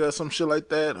rob the nigga or some shit like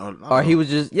that? Or he was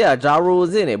just Ja Rule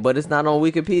was in it, but it's not on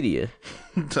Wikipedia.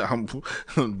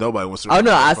 Nobody wants to. Oh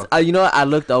no, I you know what? I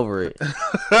looked over it.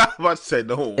 I'm about to say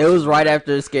no. It was right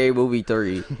after Scary Movie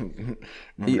 3.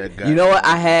 You know what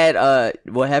I had?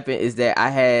 What happened is that I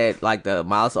had like the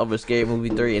mouse over Scary Movie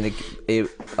 3, and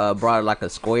it brought it like a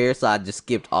square, so I just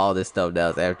skipped all this stuff that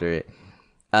was after it.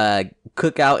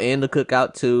 Cookout and the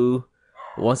Cookout 2.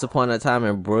 Once Upon a Time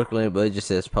in Brooklyn, but it just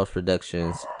says post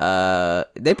productions.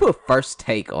 They put First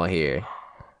Take on here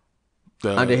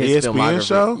The under his ESPN filmography.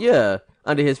 show? Yeah,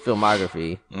 under his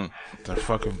filmography. The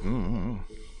fucking.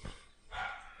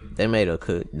 They made the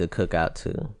Cookout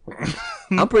too.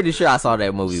 I'm pretty sure I saw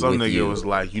that movie Some with nigga you. was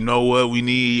like, you know what we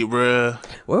need, bruh?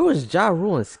 Where was Ja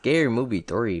Rule in Scary Movie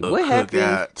 3? What happened?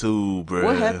 Cookout too, bruh.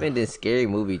 What happened in Scary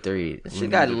Movie 3? She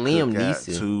got Liam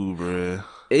Neeson. Too, bruh.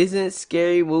 Isn't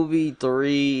Scary Movie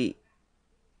 3?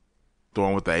 The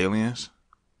one with the aliens?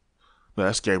 No,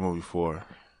 that's Scary Movie 4.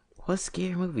 What's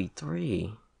Scary Movie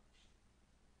 3?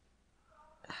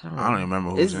 I don't even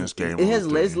remember who's in Scary Movie 3. It has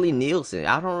Leslie Nielsen.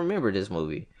 I don't remember this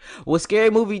movie. Was Scary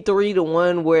Movie 3 the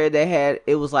one where they had,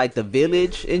 it was like the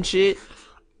village and shit?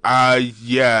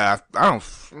 Yeah. I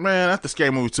don't, man, after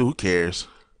Scary Movie 2, who cares?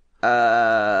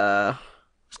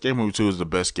 Scary Movie 2 is the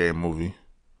best Scary movie.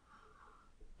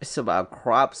 It's about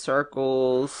crop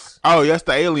circles. Oh, that's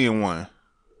the alien one.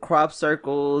 Crop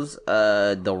circles,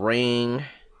 The Ring.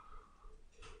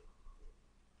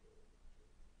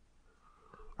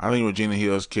 I think Regina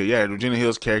Hill's killed. Yeah, Regina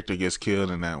Hill's character gets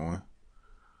killed in that one.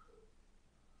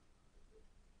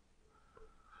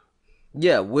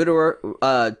 Yeah, widower,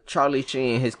 Charlie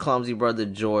Sheen, his clumsy brother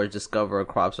George discover a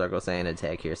crop circle saying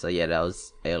attack here. So yeah, that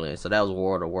was Alien. So that was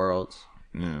War of the Worlds.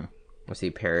 Yeah. Let's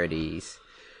see, parodies.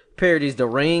 The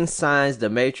Ring, Signs, The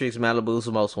Matrix, Malibu's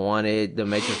Most Wanted, The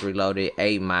Matrix Reloaded,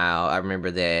 8 Mile. I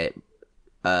remember that.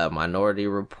 Minority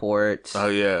Report. Oh,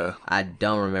 yeah. I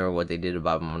don't remember what they did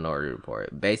about Minority Report.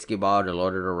 Basketball, The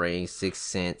Lord of the Rings, Sixth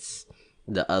Sense,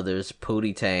 The Others,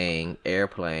 Pootie Tang,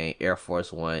 Airplane, Air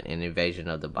Force One, and Invasion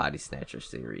of the Body Snatcher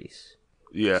series.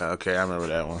 Yeah, okay, I remember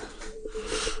that one.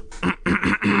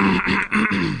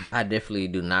 I definitely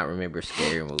do not remember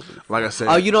Scary Movie. Like I said.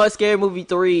 Oh, you know what? Scary Movie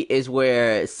 3 is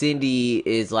where Cindy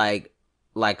is like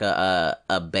a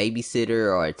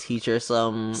babysitter or a teacher or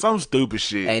something. Some stupid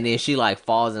shit. And then she like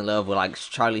falls in love with like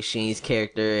Charlie Sheen's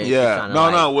character. And Yeah. she's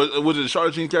trying to, Was it the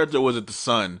Charlie Sheen character or was it the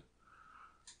son?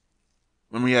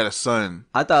 Remember he had a son.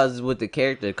 I thought it was with the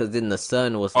character because then the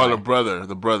son was Oh, like, the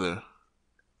brother.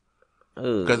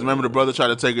 Ooh. Because remember the brother tried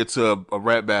to take her to a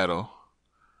rap battle.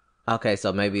 Okay,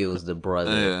 so maybe it was the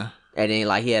brother. Yeah. And then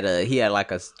like he had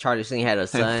like a Charlie Sheen had a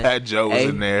son. And Fat Joe was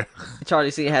in there.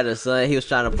 Charlie Sheen had a son. He was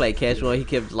trying to play catch one. He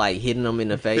kept like hitting him in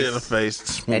the face. In the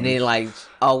face. And then like,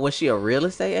 oh, was she a real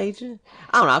estate agent?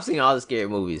 I don't know. I've seen all the scary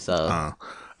movies, so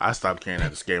I stopped caring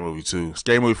at the Scary Movie 2.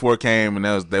 Scary Movie 4 came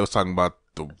and they was talking about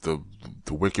the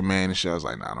Wicked Man and shit. I was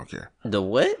like, nah, I don't care. The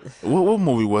what? What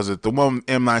movie was it? The one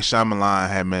M. Night Shyamalan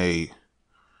had made.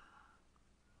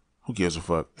 Who gives a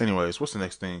fuck? Anyways, what's the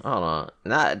next thing? Hold on.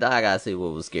 Now I gotta see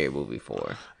what was Scary Movie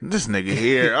 4. This nigga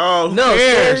here. Oh, who No,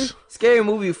 cares? Scary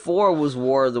Movie 4 was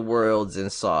War of the Worlds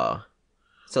and Saw.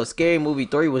 So Scary Movie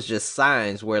 3 was just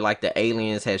Signs, where like the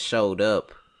aliens had showed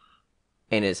up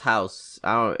in his house.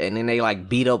 And then they like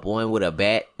beat up one with a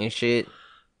bat and shit.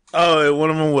 Oh, one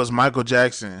of them was Michael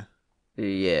Jackson.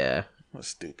 Yeah. What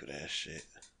stupid ass shit.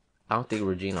 I don't think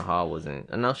Regina Hall was in.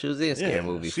 No, she was in Scary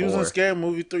Movie 4. She was in Scary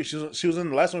Movie 3. She was in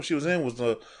the last one she was in was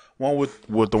the one with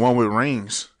the one with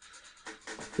rings.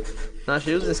 No,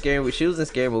 she was in Scary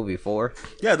Movie 4.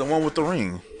 Yeah, the one with the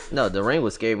ring. No, the ring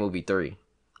was Scary Movie 3.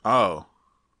 Oh.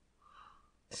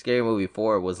 Scary Movie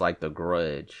 4 was like The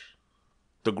Grudge.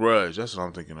 The Grudge, that's what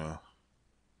I'm thinking of.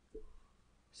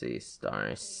 See,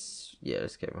 starring, yeah,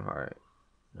 it's Kevin Hart.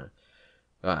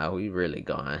 We really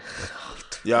going.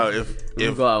 Yo,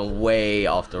 We're going way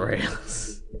off the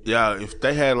rails. Yeah, if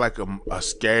they had like a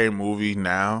scary movie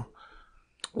now,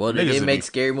 well, they did make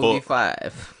Scary Movie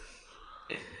 5.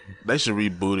 They should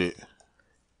reboot it.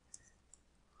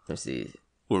 Let's see.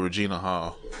 With Regina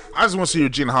Hall. I just want to see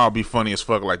Regina Hall be funny as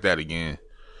fuck like that again.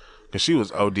 Cause she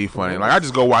was OD funny. Like I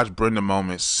just go watch Brenda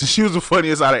Moments. She was the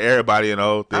funniest out of everybody in the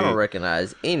whole thing. I don't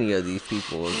recognize any of these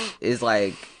people. It's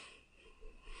like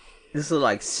this look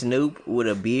like Snoop with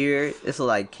a beard. This look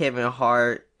like Kevin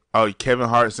Hart. Oh, Kevin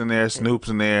Hart's in there. Snoop's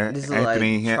in there. This look like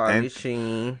Charlie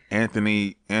Sheen.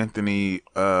 Anthony Anderson.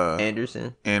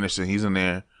 He's in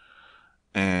there.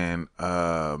 And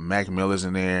Mac Miller's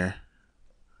in there.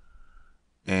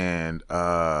 And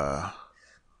I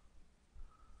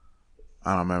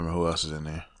don't remember who else is in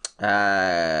there.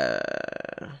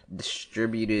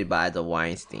 Distributed by the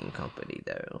Weinstein Company,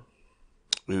 though.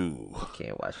 Ooh.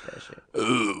 Can't watch that shit.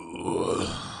 Ooh.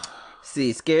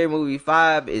 See, Scary Movie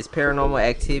 5 is Paranormal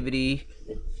Activity,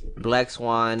 Black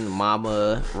Swan,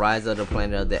 Mama, Rise of the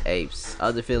Planet of the Apes.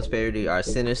 Other films parody are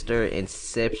Sinister,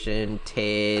 Inception,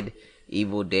 Ted,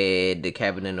 Evil Dead, The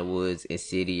Cabin in the Woods,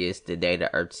 Insidious, The Day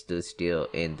the Earth Stood Still,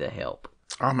 and The Help.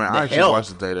 Oh man, I actually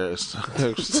watched the Day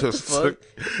that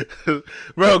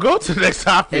Bro, go to the next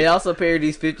topic. It also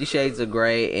parodies 50 Shades of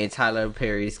Grey and Tyler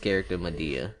Perry's character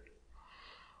Medea.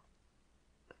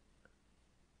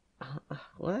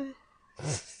 What?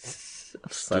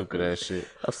 Stupid ass shit.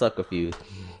 I'm so confused.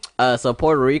 So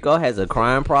Puerto Rico has a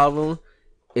crime problem.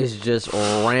 It's just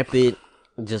rampant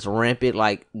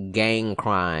like gang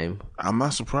crime. I'm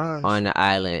not surprised. On the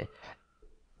island.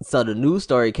 So the news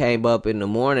story came up in the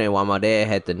morning while my dad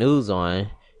had the news on,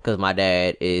 because my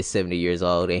dad is 70 years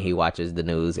old and he watches the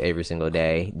news every single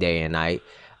day and night.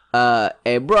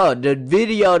 And bro, the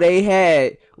video they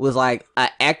had was like an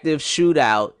active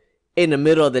shootout in the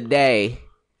middle of the day,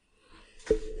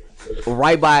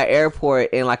 right by an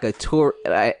airport in like a tour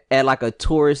at like a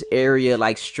tourist area,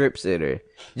 like strip center.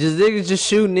 Just niggas just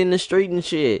shooting in the street and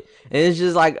shit. And it's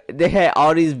just like they had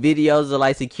all these videos of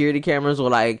like security cameras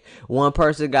where like one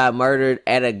person got murdered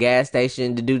at a gas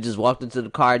station. The dude just walked into the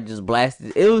car and just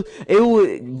blasted. It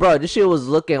was bro, this shit was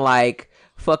looking like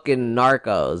fucking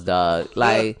Narcos, dog.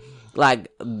 Like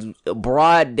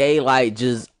broad daylight,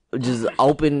 just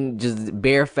open, just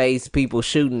barefaced people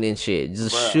shooting and shit,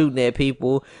 just shooting at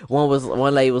people.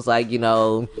 One lady was like,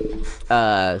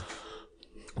 why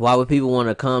would people want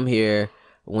to come here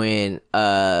when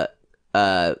my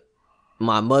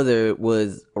mother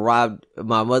was robbed at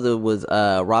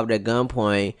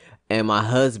gunpoint and my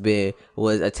husband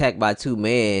was attacked by two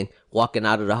men walking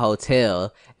out of the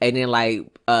hotel, and then like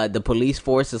the police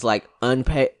force is like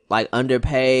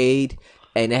underpaid,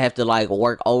 and they have to like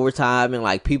work overtime, and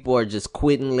like people are just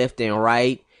quitting left and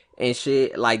right and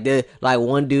shit. Like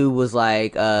one dude was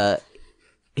like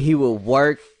he would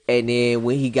work, and then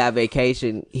when he got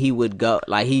vacation, he would go,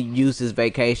 like he used his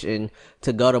vacation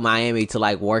to go to Miami to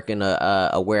like work in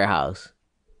a warehouse.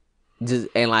 Just,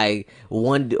 and like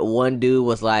one dude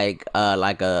was like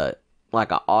a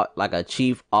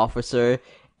chief officer,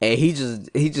 and he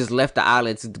just left the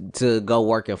island to go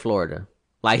work in Florida.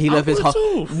 Like he left his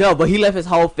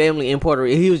whole family in Puerto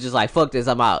Rico. He was just like, "Fuck this,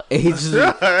 I'm out." And he just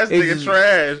that's nigga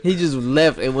trash. He just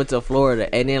left and went to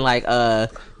Florida. And then like the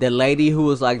lady who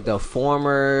was like the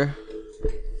former,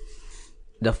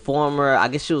 I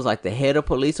guess she was like the head of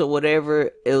police or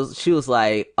whatever. She was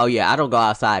like, "Oh yeah, I don't go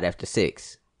outside after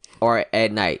 6 or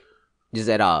at night, just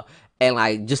at all." And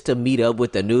like just to meet up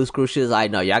with the news crew, she was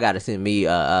like, "No, y'all got to send me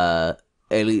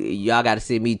y'all got to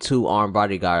send me 2 armed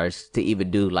bodyguards to even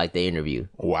do like the interview."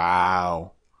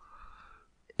 Wow.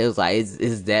 It was like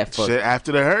it's that fucked. Shit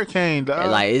after the hurricane, dog.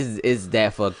 Like it's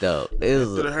that fucked up. It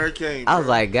was after the hurricane. I was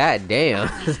like, God damn.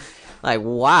 Like,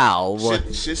 wow.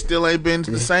 Shit still ain't been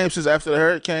the same since after the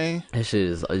hurricane. That shit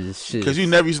is Because you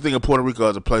never used to think of Puerto Rico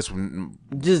as a place from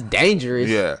just dangerous.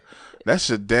 Yeah, that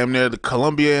shit damn near the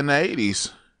Colombia in the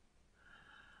 80s.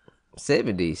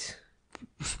 70s.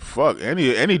 Fuck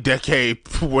any decade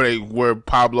where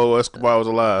Pablo Escobar was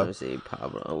alive. Let me see,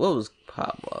 Pablo. What was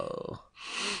Pablo?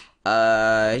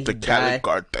 The Cali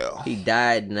cartel. He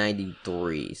died in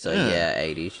 93. So yeah,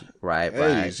 80s. Right.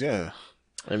 80s, yeah.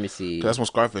 Let me see. That's when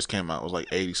Scarface came out. It was like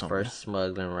 80 something. First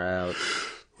smuggling route.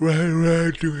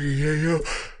 Right, yeah.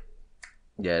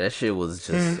 Yeah, that shit was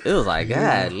just. It was like,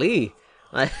 golly,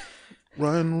 like.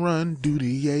 Run,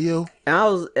 duty, yayo. And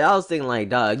I was thinking like,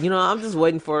 dog, I'm just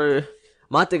waiting for.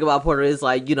 My thing about Puerto Rico is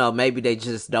like, maybe they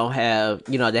just don't have,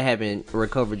 they haven't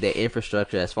recovered their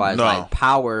infrastructure as far as like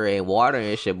power and water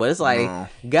and shit. But it's like,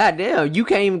 goddamn, you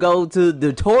can't even go to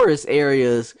the tourist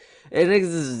areas and niggas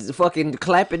is fucking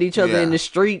clapping each other in the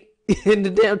street. In the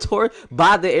damn tour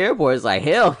by the airport. It's like,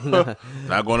 hell no.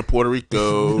 Not going to Puerto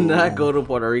Rico. Not go to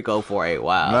Puerto Rico for a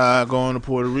while. Not going to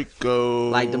Puerto Rico.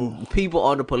 Like the people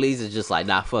on the police is just like,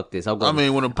 nah, fuck this. When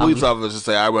the police officers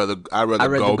say I'd rather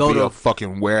go be a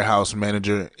fucking warehouse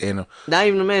manager and not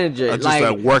even a manager,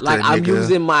 like worker. Like I'm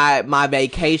using my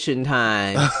vacation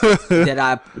time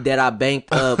that I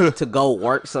banked up to go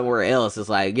work somewhere else. It's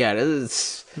like, yeah,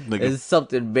 there's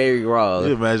something very wrong.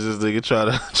 You imagine this nigga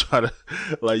try to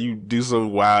like you do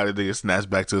something wild and nigga snaps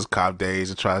back to his cop days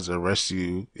and tries to arrest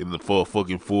you in the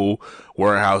full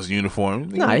warehouse uniform.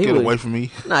 Nah, get away from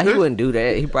me. Nah, he wouldn't do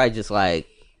that. He probably just like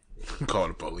call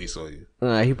the police on you.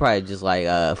 He probably just like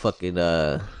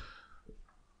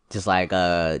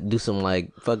do some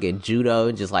like fucking judo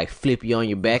and just like flip you on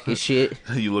your back and shit.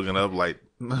 You looking up like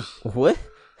what?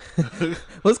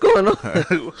 What's going on?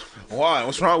 Why?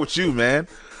 What's wrong with you, man?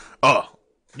 Oh,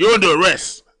 you're under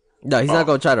arrest. No, he's not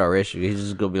gonna try to arrest you. He's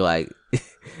just gonna be like,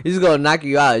 he's just gonna knock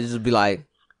you out. He's just be like,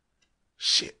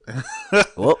 shit.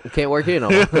 Well, can't work here no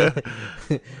more.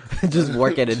 Just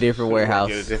work at a different warehouse.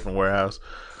 He'd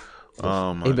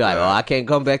be like, I can't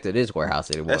come back to this warehouse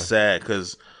anymore. That's sad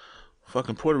because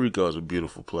fucking Puerto Rico is a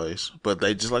beautiful place, but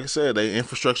they just like I said, their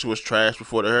infrastructure was trashed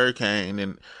before the hurricane,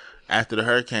 and after the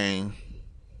hurricane.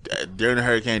 During the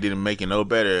hurricane didn't make it no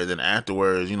better. Then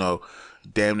afterwards,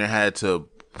 damn near had to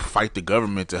fight the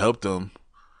government to help them.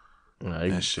 No,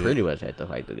 you pretty much had to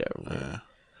fight the government.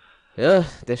 Yeah,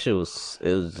 that shit was.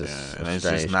 It was just. Yeah, it's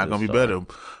just not gonna be better.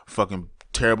 Fucking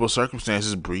terrible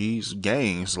circumstances breeds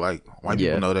gangs. Like white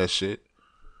people know that shit.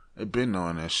 They've been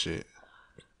knowing that shit.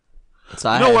 So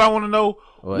what I want to know?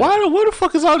 What? Where the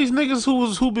fuck is all these niggas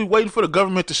who be waiting for the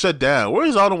government to shut down? Where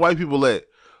is all the white people at?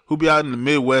 Who be out in the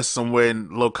Midwest somewhere in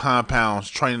little compounds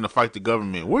training to fight the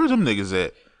government? Where them niggas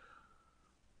at?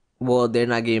 Well, they're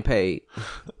not getting paid.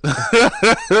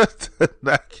 They're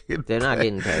not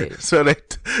getting paid. So they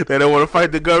don't want to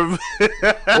fight the government.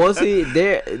 Well, see,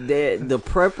 the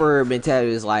prepper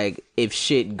mentality is like if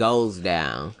shit goes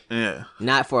down. Yeah.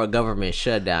 Not for a government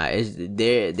shutdown. It's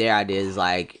their idea is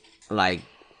like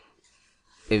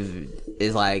if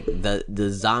it's like the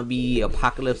zombie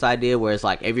apocalypse idea where it's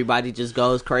like everybody just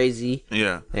goes crazy.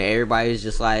 Yeah. And everybody's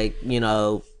just like,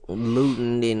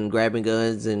 looting and grabbing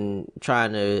guns and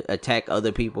trying to attack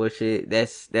other people and shit.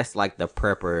 That's like the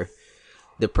prepper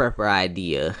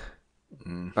idea.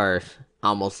 Or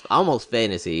almost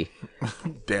fantasy.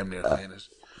 Damn near fantasy.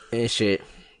 And shit.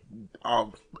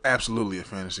 Oh, absolutely a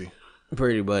fantasy.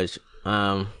 Pretty much.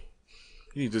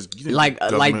 You like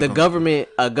the government,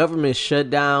 a government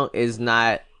shutdown is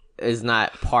not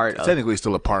part of. Technically,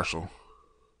 still a partial.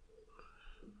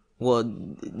 Well,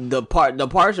 the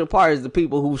partial part is the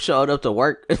people who showed up to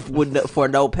work for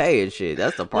no pay and shit.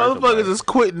 That's the partial. Motherfuckers is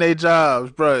quitting their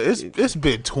jobs, bro. It's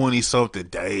been 20 something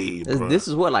days, bro. This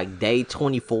is what, like day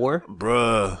 24,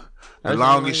 bro. The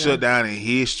longest shutdown in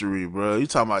history, bro. You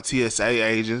talking about TSA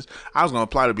agents? I was gonna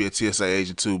apply to be a TSA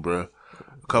agent too, bro.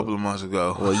 A couple of months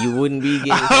ago. Well, you wouldn't be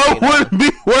getting. I wouldn't be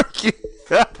working.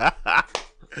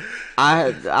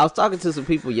 I was talking to some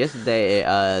people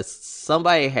yesterday.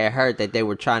 Somebody had heard that they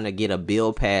were trying to get a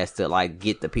bill passed to like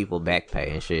get the people back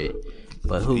pay and shit.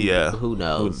 But who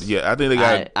knows? Yeah, I think they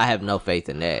got. I have no faith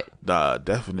in that. Nah,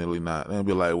 definitely not. They'll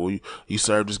be like, well, you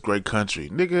served this great country,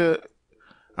 nigga.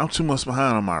 I'm too much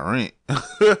behind on my rent.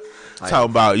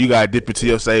 Talking about you gotta dip into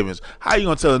your savings. How you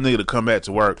gonna tell a nigga to come back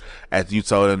to work after you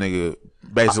told a nigga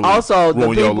basically also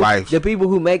ruin your life? The people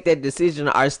who make that decision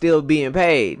are still being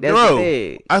paid. That's the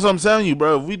thing. That's what I'm telling you,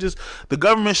 bro. If the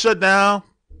government shut down,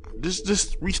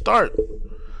 just restart.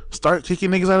 Start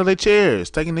kicking niggas out of their chairs.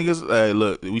 Taking niggas. Hey,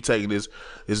 look, we taking this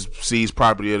seized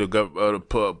property of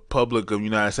the public of the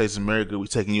United States of America. We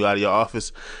taking you out of your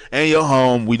office and your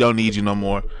home. We don't need you no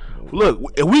more. Look,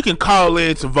 if we can call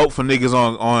in to vote for niggas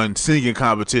on singing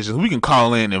competitions, we can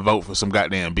call in and vote for some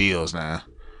goddamn bills now.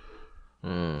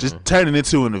 Just turn it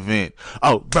into an event.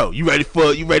 Oh, bro, you ready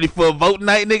for a vote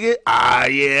night, nigga? Ah,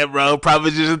 yeah, bro.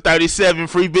 Proposition 37,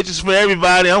 free bitches for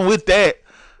everybody. I'm with that.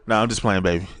 No, I'm just playing,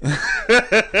 baby.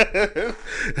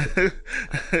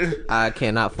 I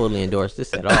cannot fully endorse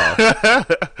this at all.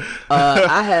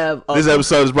 I have this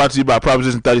episode is brought to you by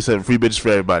Proposition 37, free bitches for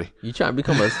everybody. You trying to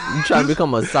become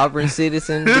a sovereign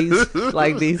citizen? These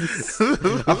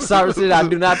I'm a sovereign citizen. I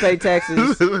do not pay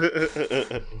taxes. So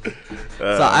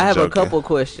I have a couple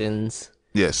questions.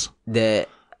 Yes. That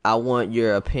I want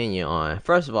your opinion on.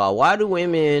 First of all, why do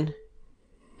women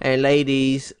and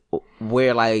ladies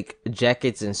wear like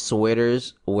jackets and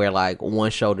sweaters where like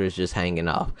one shoulder is just hanging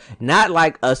off? Not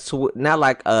like a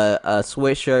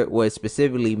sweatshirt was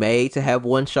specifically made to have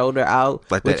one shoulder out,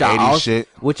 like that 80s shit,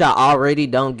 which I already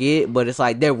don't get. But it's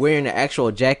like they're wearing an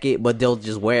actual jacket, but they'll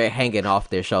just wear it hanging off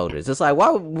their shoulders. It's like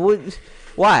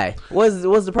why? What's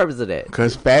the purpose of that?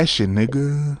 Cause fashion,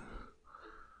 nigga.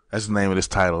 That's the name of this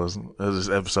title. This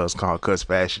episode is called "Cause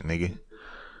Fashion," nigga.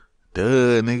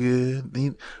 Duh,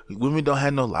 nigga. Women don't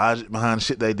have no logic behind the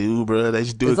shit they do, bro. They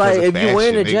just do it because of fashion, if you're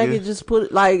wearing a jacket, just put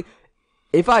it, like,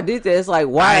 if I did that, it's like,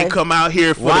 why? I ain't come out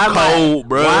here for the cold,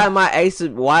 bro. Why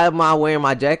am I wearing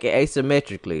my jacket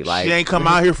asymmetrically? Like, she ain't come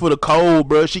out here for the cold,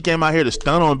 bro. She came out here to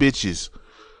stun on bitches.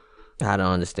 I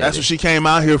don't understand. That's what she came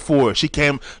out here for.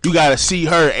 You gotta see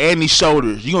her and these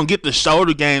shoulders. You gonna get the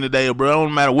shoulder game today, bro.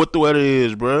 Don't matter what the weather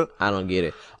is, bro. I don't get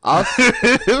it.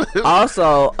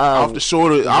 Also, off the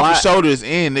shoulder is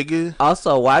in, nigga.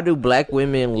 Also, why do black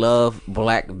women love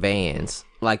black Vans?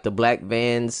 Like the black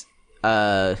Vans,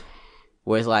 where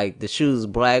it's like the shoes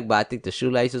black, but I think the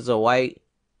shoelaces are white.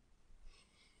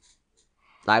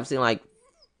 I've seen like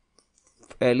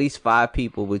at least 5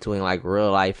 people between like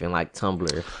real life and like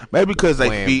Tumblr. Maybe because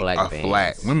their feet are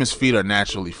flat. Women's feet are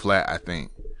naturally flat, I think.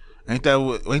 Ain't that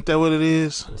what it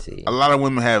is? A lot of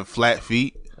women have flat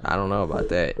feet. I don't know about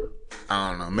that. I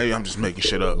don't know. Maybe I'm just making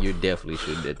shit up. You definitely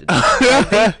should do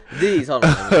that. These, hold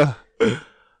on.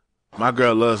 My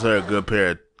girl loves her a good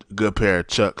pair of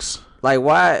Chucks. Like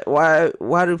why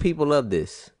do people love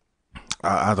this?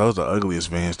 Those are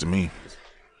ugliest Vans to me.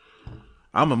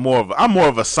 I'm more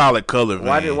of a solid color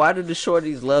Van. Why do the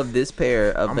shorties love this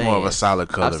pair of Vans? I'm more of a solid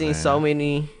color. I've seen so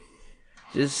many,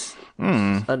 just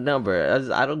a number.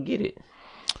 I don't get it.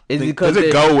 Is it because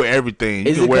it go with everything?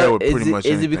 You can wear it with pretty much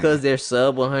anything. Is it because they're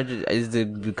sub 100? Is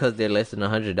it because they're less than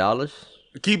 $100?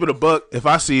 Keep it a buck. If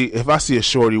I see a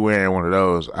shorty wearing one of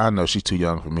those, I know she's too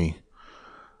young for me.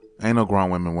 Ain't no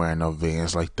grown women wearing no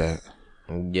Vans like that.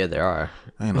 Yeah, there are.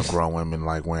 Ain't no grown women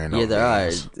like wearing no Vans.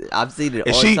 Yeah, there are. I've seen it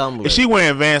on Tumblr. If she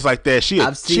wearing Vans like that, she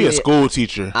a school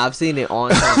teacher. I've seen it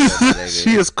on Tumblr.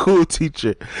 She a school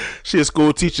teacher. She a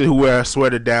school teacher who wear her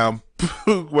sweater down,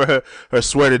 wear her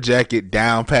sweater jacket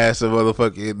down past her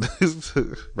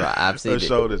motherfucking Bro, I've seen her it.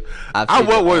 shoulders. I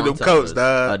want one of them coats,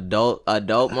 dog.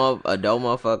 Adult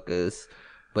motherfuckers.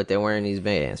 But they're wearing these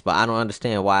Vans. But I don't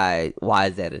understand why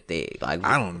is that a thing? Like,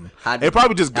 I don't know. They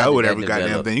probably just go with every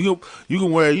goddamn thing. You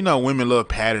can wear, women love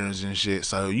patterns and shit.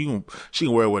 So she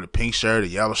can wear it with a pink shirt, a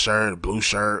yellow shirt, a blue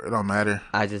shirt. It don't matter.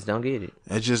 I just don't get it.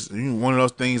 It's just one of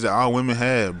those things that all women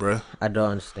have, bruh. I don't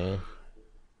understand.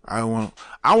 I want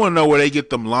to know where they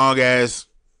get them long ass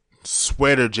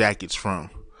sweater jackets from.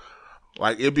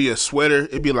 Like, it'd be a sweater,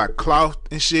 it'd be like cloth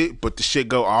and shit, but the shit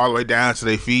go all the way down to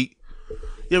their feet.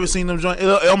 You ever seen them joints?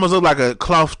 It almost look like a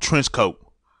cloth trench coat.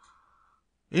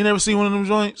 You never seen one of them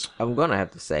joints? I'm gonna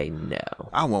have to say no.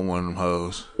 I want one of them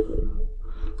hoes.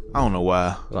 I don't know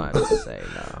why. I'm gonna have to say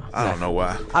no. I don't know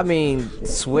why. I mean,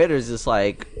 sweaters is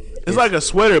like it's like a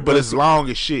sweater, but it's long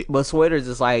as shit. But sweaters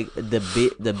is like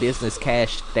the business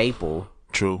cash staple.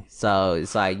 True. So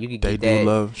it's like you could get they that. Do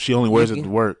love. She only wears it to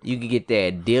work. You could get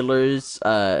that Dillard's,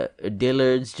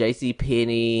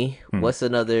 JCPenney. What's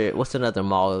another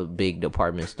mall big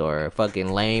department store?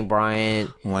 Fucking Lane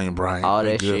Bryant. All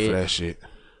that good shit. For that shit.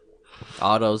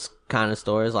 All those kind of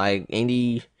stores, like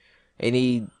any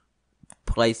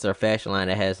place or fashion line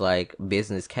that has like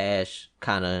business cash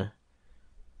kind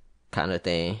of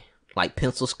thing. Like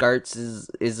pencil skirts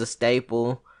is a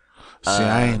staple. See,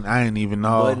 I ain't even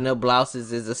all button-up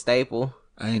blouses is a staple.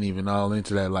 I ain't even all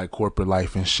into that like corporate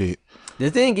life and shit.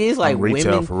 The thing is, like,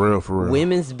 retail for real.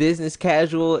 Women's business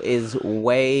casual is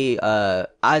way I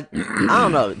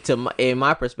don't know. In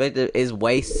my perspective, is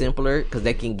way simpler because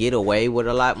they can get away with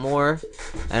a lot more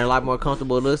and a lot more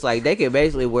comfortable looks. Like they can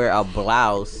basically wear a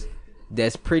blouse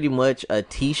that's pretty much a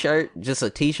t-shirt, just a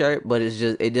t-shirt, but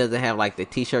it doesn't have like the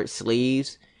t-shirt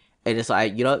sleeves. And it's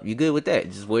like, you know, you good with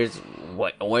that. Just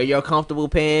wear your comfortable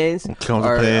pants,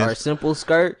 or simple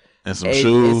skirt. And some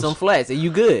shoes. And some flats. And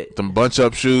you good. Some bunch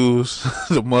up shoes.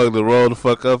 The mug to roll the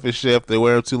fuck up and shit if they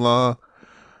wear them too long.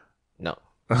 No.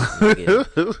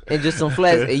 And just some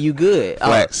flats and you good.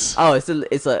 Flats.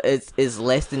 It's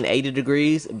less than 80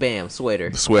 degrees. Bam, sweater.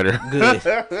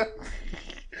 Good.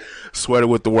 Sweater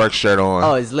with the work shirt on.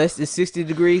 Oh, it's less than 60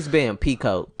 degrees. Bam,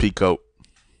 peacoat.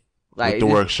 Like, with the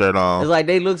work shirt on. It's like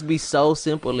they looks be so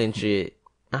simple and shit.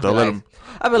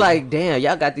 I be like, damn,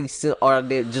 y'all got these, or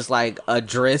they just like a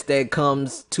dress that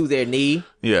comes to their knee,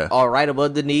 or right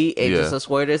above the knee, and just a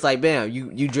sweater. It's like, bam,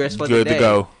 you dress for the day, good to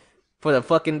go for the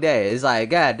fucking day. It's like,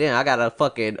 god damn, I gotta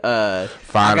fucking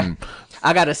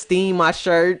I gotta steam my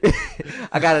shirt.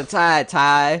 I gotta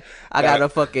tie. I gotta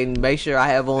fucking make sure I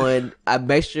have on. I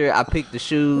make sure I pick the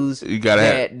shoes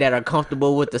that are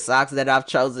comfortable with the socks that I've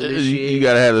chosen. This shit. You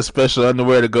gotta have the special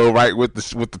underwear to go right with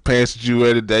the pants that you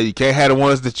wear today. You can't have the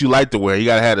ones that you like to wear. You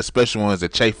gotta have the special ones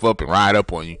that chafe up and ride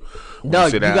up on you. No,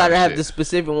 you gotta have the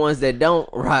specific ones that don't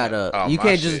ride up. Oh, you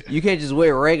can't just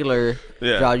wear regular.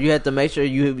 Yeah. You have to make sure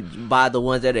you buy the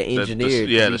ones that are engineered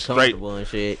to be comfortable and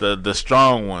shit. The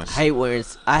strong ones. I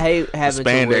hate having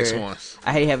spandex ones.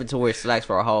 I hate having to wear slacks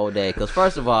for a whole day because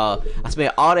first of all, I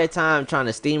spent all that time trying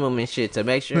to steam them and shit to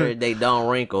make sure they don't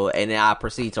wrinkle, and then I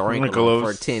proceed to wrinkle them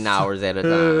for 10 hours at a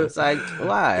time. It's like,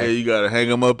 why? Yeah, you gotta hang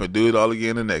them up and do it all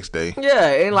again the next day. Yeah,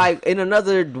 and like in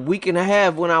another week and a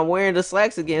half when I'm wearing the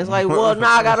slacks again, it's like, well,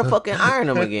 now I gotta fucking iron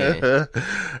them again.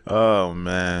 Oh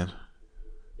man.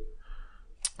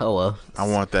 Oh well, I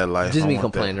want that life. Just me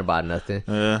complaining about nothing.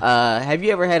 Yeah. Have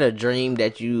you ever had a dream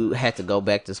that you had to go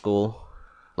back to school,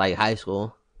 like high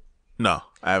school? No,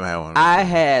 I haven't had one. I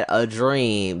had a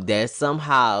dream that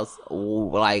somehow,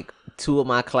 like, 2 of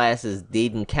my classes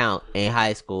didn't count in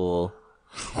high school,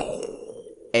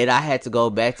 and I had to go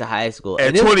back to high school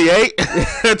at 28,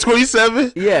 at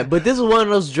 27. Yeah, but this was one of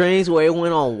those dreams where it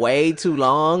went on way too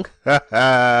long.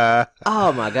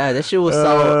 Oh my god, that shit was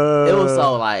so. It was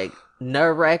so like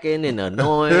nerve-wracking and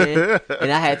annoying,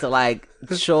 and I had to like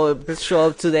show up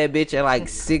to that bitch at like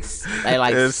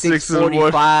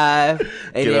 6:45,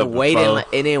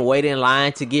 and then wait in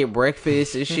line to get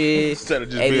breakfast and shit. Instead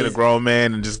of just being a grown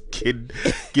man and just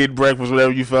get breakfast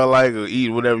whatever you felt like or eat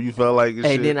whatever you felt like and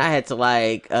shit. Then I had to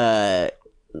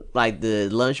like the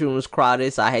lunchroom was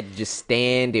crowded, so I had to just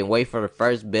stand and wait for the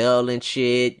first bell and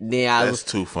shit. That's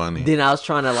too funny. Then I was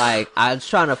trying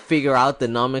to figure out the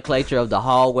nomenclature of the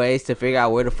hallways to figure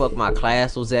out where the fuck my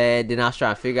class was at. Then I was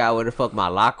trying to figure out where the fuck my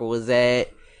locker was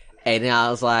at, and then I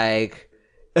was like,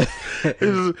 what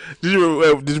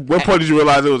point did you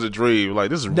realize it was a dream? Like,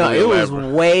 this is really elaborate.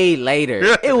 Was way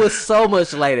later. It was so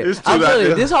much later. I'm telling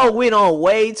you, this whole went on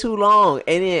way too long,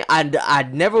 and then I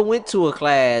never went to a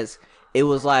class. It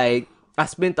was like I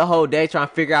spent the whole day trying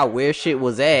to figure out where shit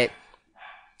was at,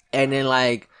 and then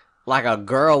like a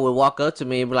girl would walk up to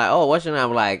me and be like, "Oh, what's your name?"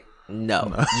 I'm like,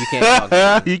 "No, you can't talk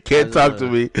to me. You can't talk to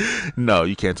me. No,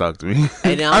 you can't talk to me.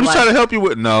 And then I'm just trying to help you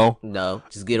with no,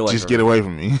 just get away. Away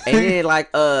from me." And then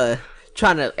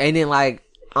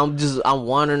I'm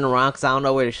wandering around because I don't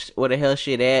know where the hell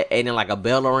shit at, and then like a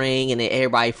bell will ring, and then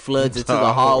everybody floods into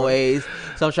the hallways.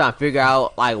 So I'm trying to figure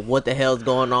out like what the hell's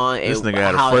going on. This nigga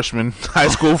had a high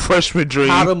school freshman dream.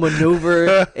 How to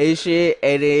maneuver and shit,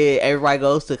 and then everybody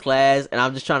goes to class, and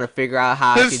I'm just trying to figure out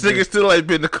how. This nigga still ain't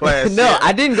been to class. No,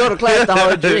 I didn't go to class the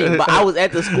whole dream, but I was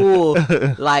at the school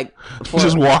like for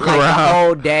just walking around the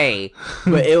whole day.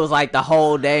 But it was like the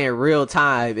whole day in real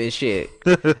time and shit.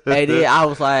 And then I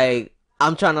was like,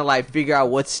 I'm trying to like figure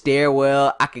out what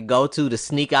stairwell I could go to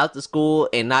sneak out the school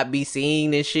and not be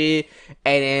seen and shit.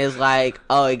 And then it's like,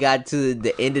 oh, it got to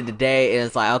the end of the day, and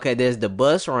it's like, okay, there's the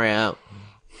bus ramp,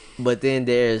 but then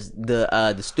there's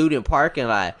the student parking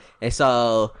lot. And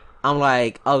so I'm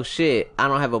like, oh shit, I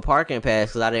don't have a parking pass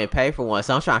because I didn't pay for one.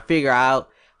 So I'm trying to figure out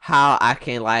how I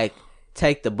can like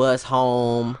take the bus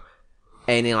home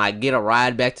and then like get a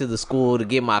ride back to the school to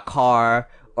get my car.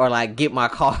 Or like get my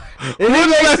car. It didn't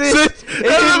make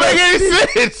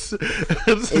sense.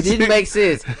 It didn't make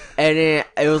sense. And then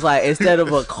it was like, instead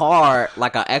of a car,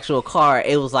 like an actual car,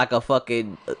 it was like a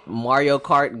fucking Mario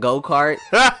Kart go-kart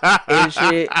and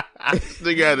shit.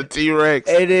 They got a T-Rex.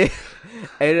 And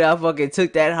then I fucking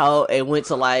took that hoe and went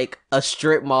to like a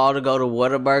strip mall to go to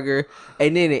Whataburger,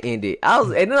 and then it ended.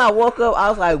 And then I woke up, I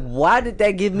was like, why did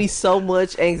that give me so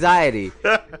much anxiety?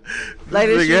 Like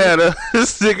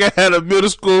this nigga had a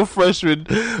middle school freshman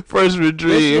dream. This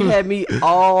shit had me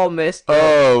all messed up.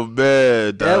 Oh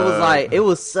man, that was like, it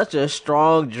was such a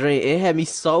strong dream. It had me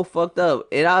so fucked up.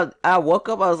 And I woke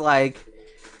up, I was like,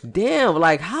 damn,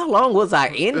 like how long was I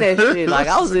in that shit? Like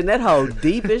I was in that hole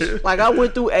deepish. Like I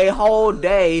went through a whole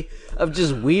day of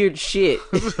just weird shit.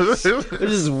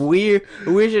 Just weird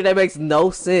shit that makes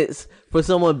no sense for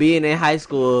someone being in high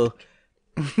school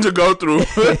to go through.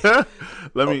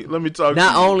 let me talk.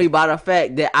 Not only by the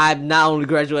fact that I've not only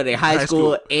graduated high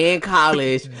school and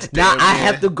college, now I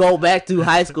have to go back to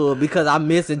high school because I'm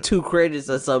missing 2 credits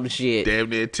or some shit. Damn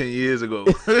near 10 years ago.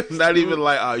 Not even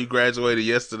like, oh, you graduated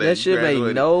yesterday. That shit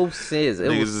made no sense. It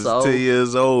Niggas was so is 10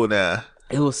 years old now.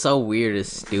 It was so weird and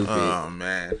stupid. Oh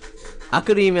man. I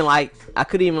couldn't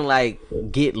even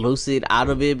get lucid out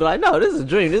of it, but like, no, this is a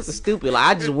dream. This is stupid. Like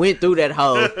I just went through that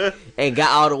hole and got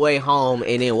all the way home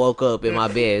and then woke up in my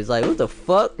bed. It's like, what the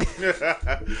fuck?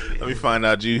 Let me find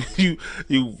out you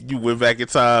went back in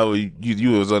time or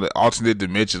you was on an alternate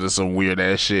dimension or some weird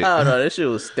ass shit. Oh no, this shit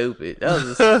was stupid. That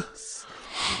was just,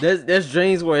 there's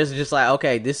dreams where it's just like,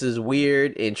 okay, this is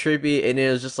weird and trippy, and then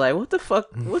it was just like, what the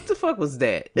fuck was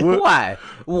that? Why?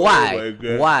 Oh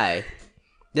Why?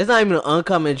 That's not even an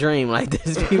uncommon dream. Like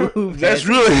there's people who there's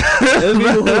people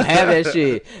who have that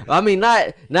shit. I mean,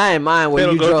 not in mine where they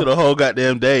don't you go drove through the whole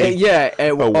goddamn day.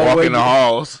 Or walk in the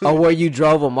halls, or where you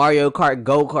drove a Mario Kart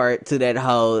go-kart to that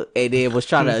hole and then was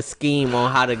trying to scheme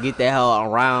on how to get that hole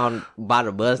around by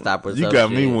the bus stop or something. You got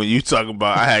me when you talking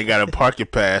about I hadn't got a parking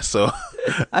pass, so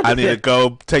I need to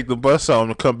go take the bus home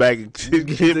and come back and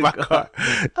get my car.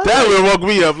 That would woke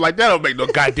me up. Like that don't make no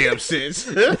goddamn sense.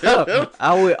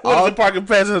 I would what does the parking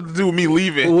pass have to do with me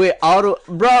leaving? With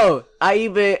bro,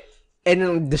 and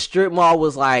then the strip mall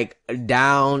was like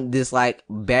down this like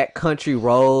backcountry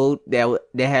road that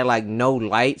had like no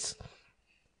lights,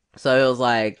 so it was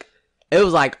like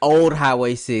old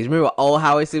Highway 6. Remember old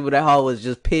Highway 6 where that hole was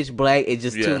just pitch black? It's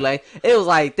just 2 lanes. It was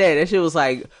like that. That shit was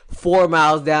like 4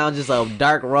 miles down, just a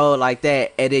dark road like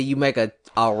that, and then you make a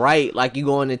right, like you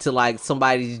going into like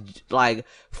somebody's like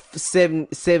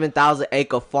 7,000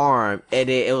 acre farm, and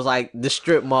then it was like the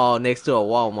strip mall next to a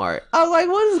Walmart. I was like,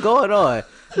 what is going on?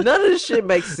 None of this shit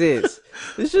makes sense.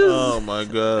 It's just, oh my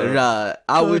god.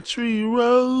 Country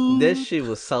road. That shit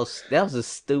was so. That was the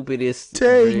stupidest.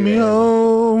 Take me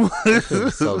home. This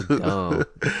was so dumb.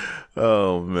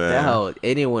 Oh man. That whole,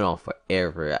 and it went on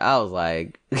forever. I was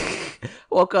like,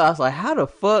 woke up. I was like, how the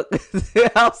fuck?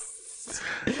 I was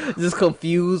just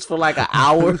confused for like an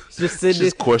hour, just sitting,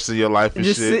 just coursing your life and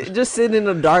shit. Just sitting in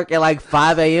the dark at like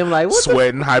 5 a.m. Like what?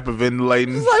 Sweating,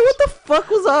 hyperventilating. Like what the fuck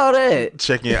was all that?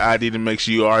 Checking your ID to make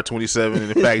sure you are 27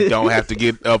 and in fact don't have to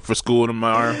get up for school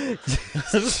tomorrow.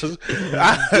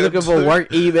 Looking for work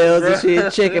emails and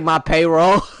shit. Checking my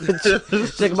payroll.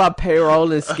 Checking my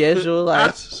payroll and schedule.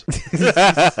 Like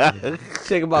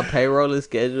checking my payroll and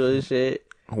schedule and shit.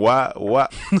 Why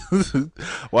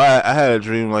I had a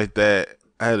dream like that.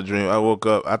 I woke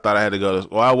up, I thought I had to go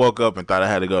to, I woke up and thought I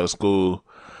had to go to school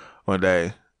one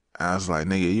day. I was like,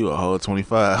 nigga, you a whole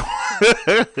 25.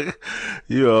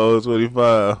 You a whole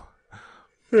 25.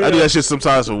 I do that shit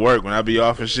sometimes for work when I be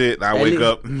off and shit. And I wake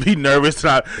up and be nervous.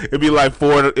 And it'd be like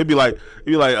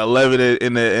 11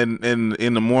 in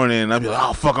the morning. And I'd be like,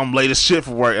 oh fuck, I'm late as shit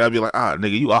for work. And I'd be like, ah,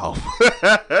 nigga, you off.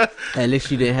 At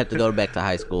least you didn't have to go back to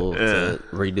high school to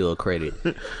redo a credit.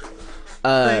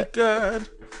 Thank God.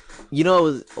 You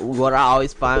know what I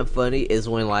always find funny is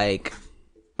when like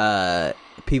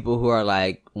people who are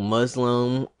like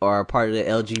Muslim or a part of the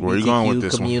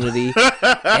LGBTQ community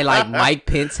and like Mike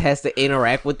Pence has to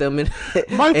interact with them in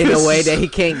a way that he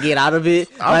can't get out of it.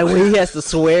 Like when he has to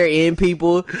swear in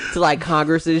people to like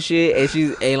Congress and shit,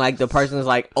 and like the person is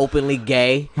like openly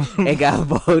gay and got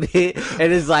voted,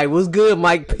 and it's like, what's good,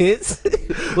 Mike Pence?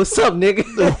 What's up, nigga?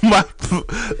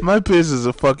 Mike Pence is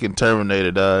a fucking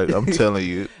Terminator, dog. I'm telling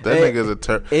you, that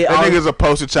nigga's a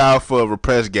poster child for a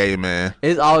repressed gay man.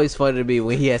 It's always funny to me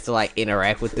when he has to like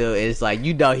interact with them. It's like,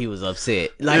 you know, he was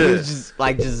upset. Like he was just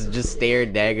like just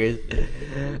staring daggers.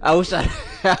 I wish I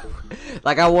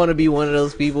want to be one of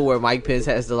those people where Mike Pence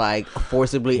has to like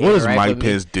forcibly what interact does Mike with me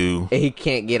Pence do and he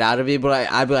can't get out of it.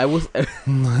 But I'd be like,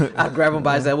 I'd grab him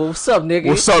by his head. Well, what's up, nigga?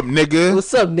 What's up, nigga?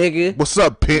 What's up, nigga? What's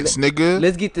up, Pence, nigga?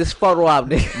 Let's get this photo out,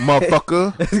 nigga.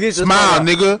 Motherfucker. Let's get smile,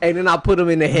 nigga. And then I put him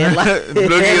in the headlight.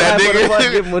 Look at that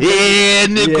nigga. Yeah,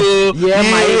 nigga. Yeah,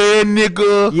 Mike.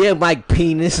 Nigga. Yeah, Mike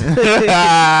Penis.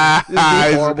 That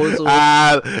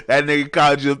nigga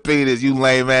called you a penis, you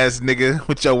lame ass nigga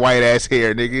with your white ass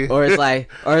hair, nigga. Or it's like,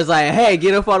 hey,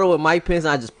 get a photo with Mike Pence.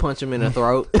 And I just punch him in the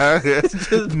throat.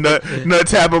 nut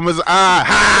tap him his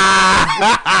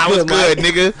eye. What's good,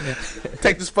 nigga?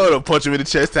 Take this photo, punch him in the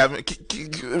chest, tap him.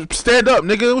 Stand up,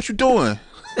 nigga. What you doing?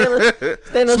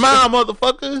 Stand up smile, straight.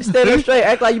 motherfucker. Stand up straight.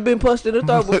 Act like you've been punched in the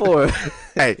throat before.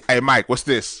 Hey, Mike, what's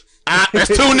this? That's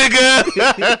two,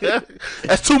 nigga.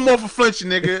 That's two more for flinching,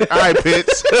 nigga. All right,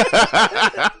 Pitts.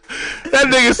 That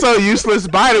nigga's so useless.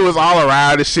 Biden was all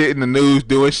around and shit in the news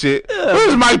doing shit. What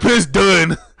is Mike Pitts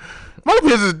doing? Mike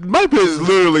Pitts is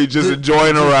literally just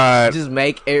enjoying a ride. Just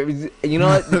you know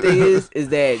what the thing is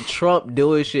that Trump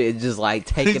doing shit is just like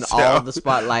taking all the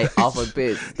spotlight off of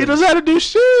Pitts. He doesn't have to do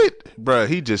shit, bruh.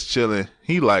 He just chilling.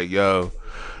 He like, yo,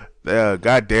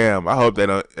 goddamn. I hope they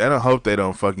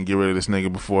don't fucking get rid of this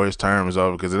nigga before his term is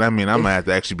over. Because I mean, I'm gonna have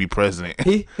to actually be president.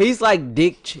 He's like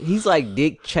Dick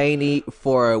Cheney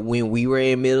for when we were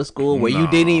in middle school, where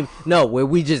where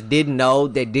we just didn't know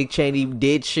that Dick Cheney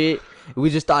did shit. We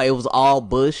just thought it was all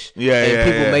Bush.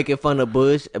 People making fun of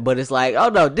Bush, but it's like, oh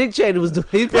no, Dick Cheney was doing.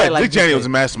 Dick Cheney was a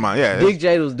mastermind. Yeah, Dick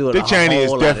Cheney was doing. Dick Cheney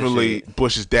is definitely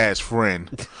Bush's dad's friend.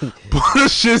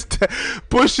 Bush's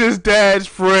dad's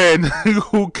friend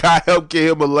who helped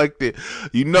get him elected.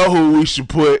 You know who we should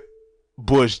put?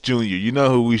 Bush Jr. You know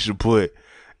who we should put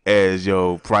as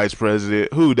your vice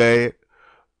president? Who, Dad?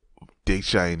 Dick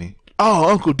Cheney.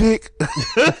 Oh, Uncle Dick.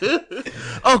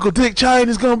 Uncle Dick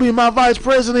Cheney's gonna be my vice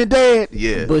president, Dad.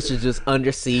 Yeah. Bush is just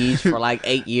under siege for like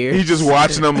 8 years. He's just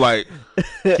watching them like,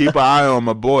 keep an eye on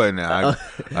my boy now.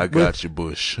 I got you,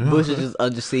 Bush. Bush is just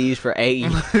under siege for 8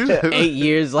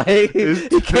 years. Like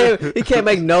he can't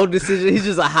make no decision. He's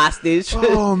just a hostage.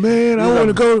 Oh man, I want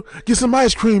to go get some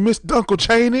ice cream, Mr. Uncle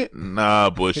Cheney. Nah,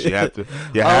 Bush, you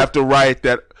have to write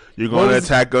that. You're going to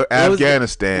attack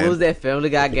Afghanistan. What was that Family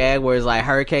Guy gag where it's like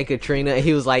Hurricane Katrina?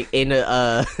 He was like in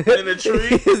a in a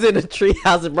tree. He was in a tree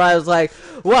house, and Brian was like,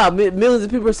 "Wow, millions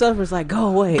of people are suffering." It's like, "Go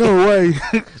away, go away,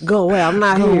 go away! I'm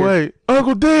not go here." Away,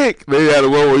 Uncle Dick. They had a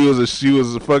one where she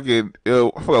was a fucking. I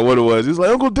forgot what it was. He was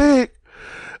like, Uncle Dick.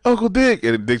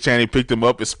 And Dick Cheney picked him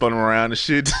up and spun him around and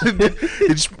shit.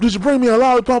 Did you bring me a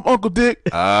lollipop, Uncle Dick?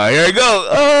 Here you go.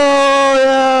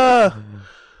 Oh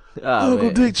yeah, Uncle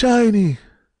man. Dick Cheney.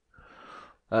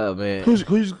 Oh man!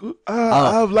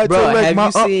 I would like to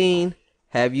elect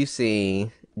Have you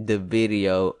seen the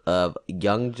video of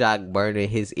Young Jock burning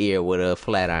his ear with a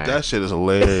flat iron? That shit is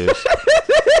hilarious.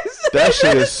 That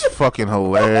shit is fucking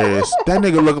hilarious. That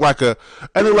nigga look like a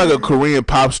Korean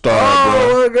pop star, bro.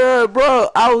 Oh my god, bro!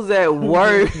 I was at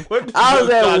work.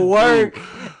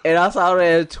 And I saw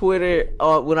that on Twitter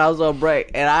when I was on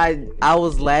break, and I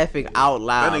was laughing out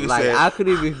loud. Like I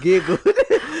couldn't even giggle.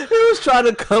 He was trying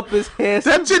to cup his hands.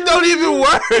 That shit don't even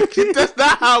work. That's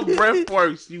not how breath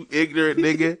works, you ignorant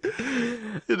nigga.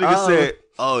 The nigga said,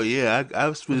 "Oh yeah,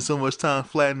 I've spent so much time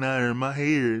flattening iron my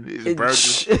hair and it's burning."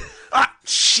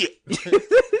 Shit. Because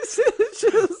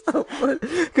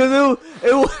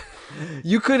it was.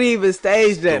 You couldn't even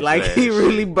stage that. Stupid like he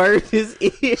really burned his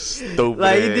ear. Stupid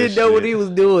like he didn't know what he was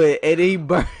doing, and he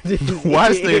burned his Why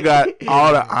this nigga got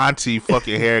all the auntie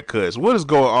fucking haircuts? What is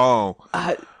going on?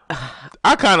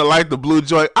 I kind of like the blue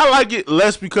joint. I like it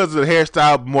less because of the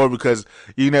hairstyle, but more because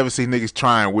you never see niggas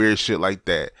trying weird shit like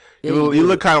that. Yeah, you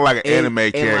look kind of like an anime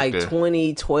character. In like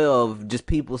 2012, just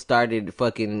people started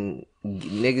fucking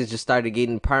niggas just started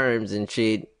getting perms and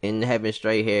shit and having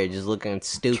straight hair, just looking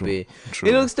stupid. True.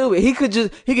 It looks stupid. He could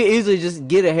easily just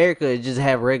get a haircut and just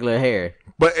have regular hair.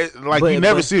 But you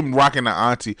never see him rocking the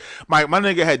auntie. My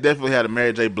nigga had definitely had a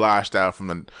Mary J. Blige style from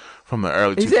the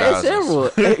early 2000s. He had several.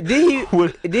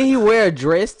 Did he wear a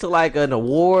dress to like an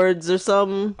awards or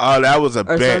something? Oh, that was a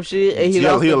or bet. Some shit. And he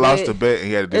lost a bet and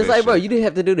he had to do it's that like, shit. bro, you didn't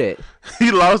have to do that.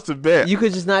 He lost a bet. You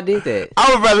could just not did that.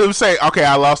 I would rather him say, "Okay,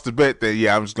 I lost the bet." Then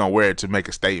yeah, I'm just gonna wear it to make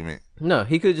a statement. No,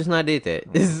 he could just not did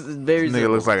that. This is very. This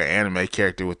nigga looks like an anime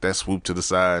character with that swoop to the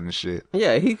side and shit.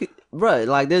 Yeah, he could. Bro,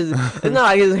 like this, it's not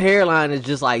like his hairline is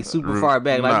just like super far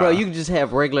back. Like, bro, you can just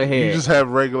have regular hair. You just have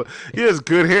regular. He has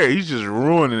good hair. He's just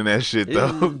ruining that shit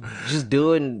though. Just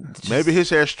doing. Maybe his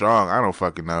hair's strong. I don't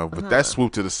fucking know. But that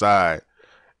swoop to the side,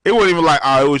 it wasn't even like.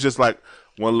 Oh, it was just like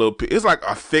one little. It's like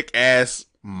a thick ass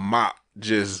mop.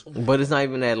 But it's not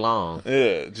even that long.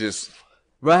 Yeah, just.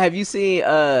 Bro, have you seen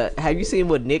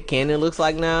what Nick Cannon looks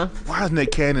like now? Why does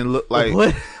Nick Cannon look like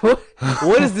what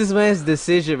is this man's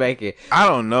decision making? I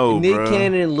don't know, Nick bro.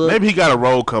 Cannon maybe he got a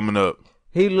role coming up.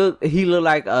 He looked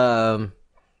like a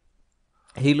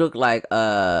late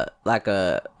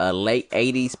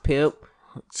 80s pimp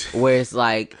where it's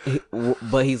like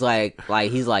but he's like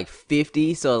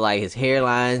 50, so like his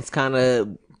hairline's kind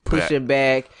of pushing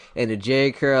back, and the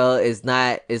Jerry curl is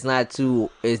not the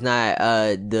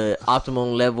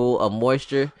optimum level of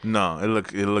moisture. No,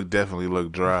 it definitely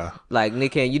look dry. Like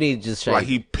Nick Cannon, you need to just shake. Like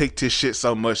he picked his shit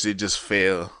so much that it just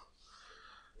fell,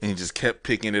 and he just kept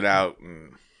picking it out.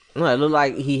 No, it looked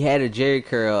like he had a Jerry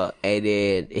curl and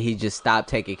then he just stopped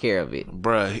taking care of it.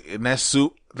 Bruh, in that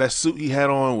suit, that suit he had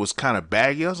on was kind of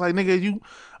baggy. I was like, nigga,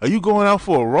 are you going out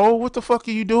for a role? What the fuck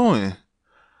are you doing?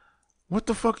 What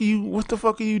the fuck are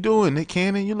you doing, Nick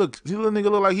Cannon? You little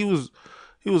nigga look like he was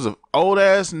an old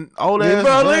ass bro, man.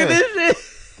 Look at this shit.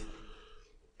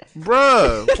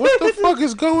 Bruh, what the fuck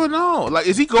is going on? Like,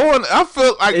 is he going? I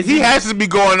feel like he has to be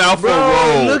going out for a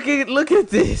role. Look at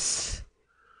this.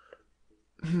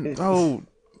 Oh,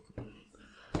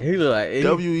 he look like he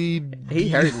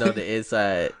hurting on the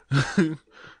inside.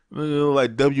 Look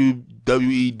like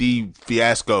WWED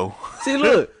fiasco. See,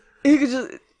 look, he could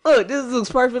just look. This looks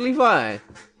perfectly fine,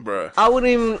 Bruh. I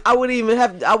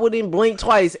wouldn't even blink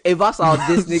twice if I saw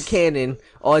this Nick Cannon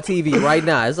on TV right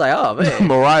now. It's like, oh man,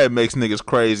 Mariah makes niggas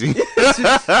crazy.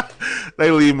 They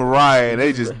leave Mariah and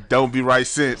they just don't be right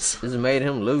since. Just made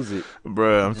him lose it,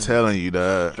 Bruh, I'm telling you,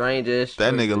 dog. Strangest.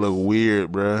 That nigga look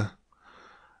weird, bruh.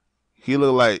 He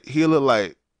look like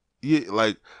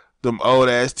them old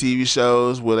ass TV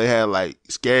shows where they had like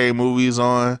scary movies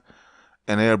on,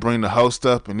 and they'll bring the host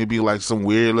up and it'd be like some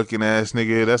weird looking ass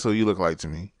nigga. That's what you look like to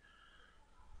me.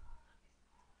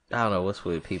 I don't know what's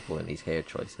with people and these hair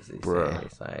choices. Bruh.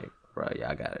 It's like, bro,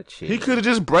 y'all gotta chill. He could have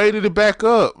just braided it back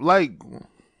up, like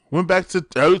went back to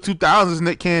early 2000s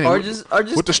Nick Cannon, or just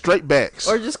with the straight backs,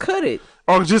 or just cut it.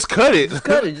 Just cut it.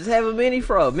 Just have a mini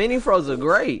fro. Mini fros are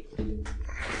great.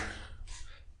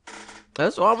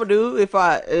 That's what I'm gonna do if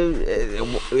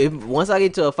once I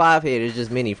get to a 5 head, it's just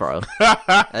mini fro.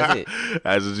 That's it.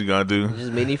 That's what you gonna do.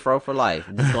 Just mini fro for life.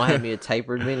 Just gonna have me a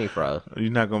tapered mini fro. You're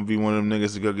not gonna be one of them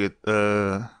niggas to go get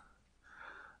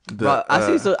Bro,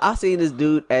 I seen this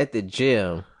dude at the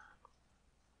gym.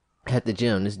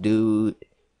 This dude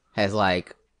has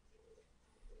like,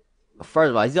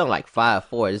 first of all, he's on like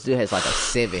 5'4". This dude has like a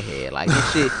 7 head. Like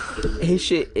his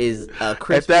shit is a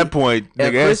crispy. At that point,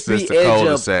 nigga, that's just the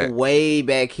cul-de-sac. Way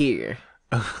back here.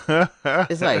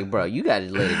 It's like, bro, you gotta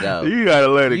let it go. You gotta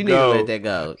let it go. You need to let that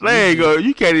go. There you go.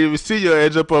 You can't even see your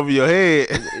edge up over your head.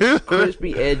 It's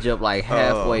crispy edge up like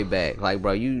halfway back. Like,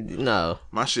 bro, you know.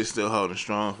 My shit's still holding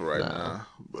strong for right now,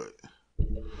 but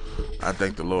I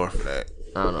thank the Lord for that.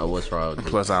 I don't know what's wrong with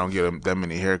Plus, I don't get that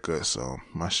many haircuts, so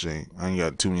my shit, I ain't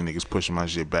got too many niggas pushing my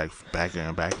shit back here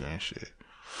and shit.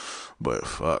 But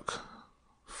fuck.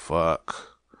 At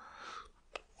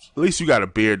least you got a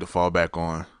beard to fall back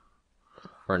on.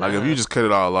 Like, if you just cut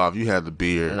it all off, you have the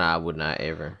beard. Nah, I would not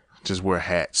ever. Just wear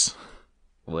hats.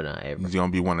 Would not ever. You gonna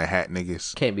be one of the hat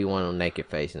niggas. Can't be one of them naked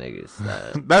face niggas.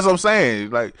 That's what I'm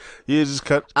saying. Like, you just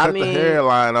cut the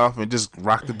hairline off and just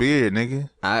rock the beard, nigga.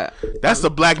 That's the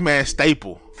black man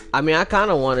staple. I mean, I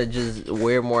kind of want to just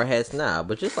wear more hats now,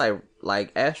 but just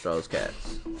like Astros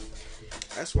caps.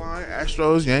 That's fine.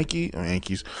 Astros,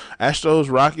 Yankees.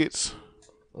 Astros, Rockets.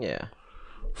 Yeah.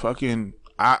 Fucking,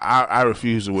 I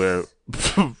refuse to wear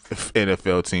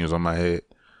NFL teams on my head.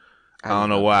 I don't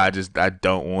know why. I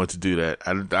don't want to do that.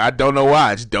 I don't know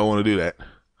why. I just don't want to do that.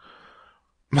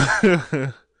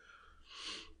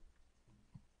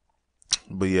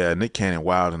 But yeah, Nick Cannon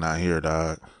wilding out here,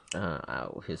 dog.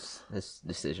 His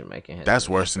decision making. That's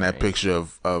worse than that picture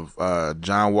of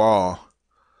John Wall.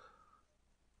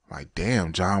 Like,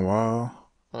 damn, John Wall.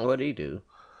 What did he do?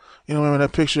 You know, remember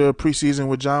that picture of preseason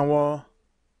with John Wall?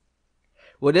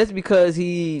 Well, that's because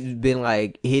he's been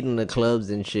like hitting the clubs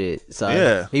and shit. So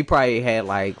yeah, he probably had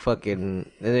like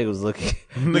fucking. That nigga was looking.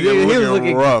 He was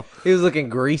looking rough. He was looking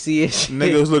greasy and shit.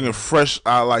 Nigga was looking fresh.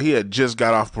 Like he had just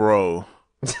got off parole.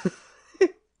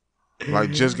 Like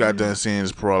just got done seeing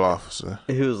his parole officer.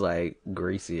 He was like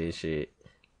greasy and shit.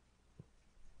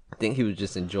 I think he was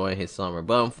just enjoying his summer.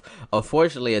 But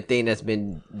unfortunately, a thing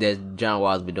that John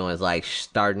Wall's been doing is like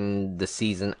starting the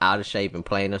season out of shape and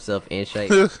playing himself in shape.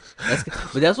 But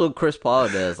that's what Chris Paul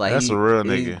does. Like, that's a real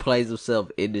nigga. He plays himself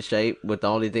into shape. But the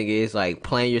only thing is, like,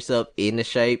 playing yourself into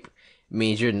shape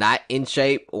means you're not in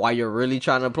shape while you're really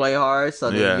trying to play hard.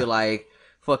 So then you're like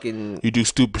fucking. You do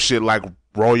stupid shit like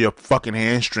roll your fucking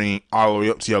hamstring all the way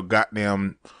up to your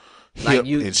goddamn hip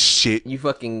and shit. You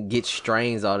fucking get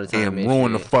strains all the time and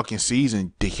ruin the fucking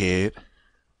season, dickhead.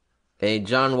 And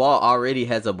John Wall already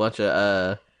has a bunch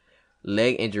of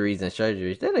leg injuries and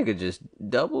surgeries. That nigga just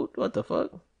doubled. What the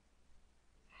fuck?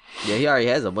 Yeah, he already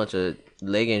has a bunch of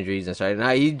leg injuries and surgery.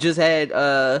 Now he just had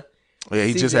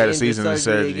he just had a season of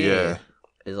surgery. Again. Yeah,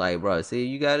 it's like, bro, see,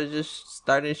 you gotta just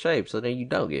start in shape so then you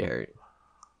don't get hurt.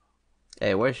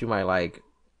 At worst, you might like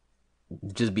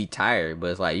just be tired,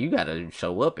 but it's like you gotta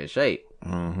show up in shape.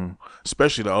 Mm-hmm.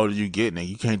 Especially the older you get, nigga.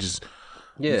 You can't just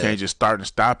start and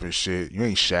stop and shit. You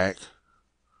ain't Shaq.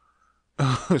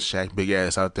 Shaq big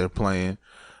ass out there playing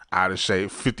out of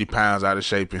shape, 50 pounds out of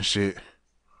shape and shit.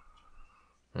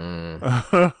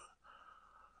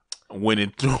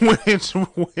 winning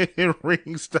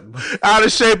rings. Out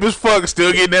of shape as fuck,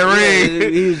 still getting that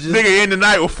ring. He was just, nigga in the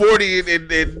night with 40 and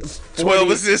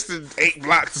 12 assists and 8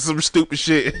 blocks and some stupid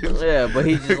shit. Yeah, but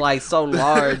he's just like so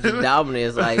large and dominant.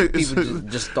 It's like people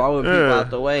just throwing people out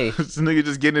the way. This nigga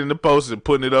just getting in the post and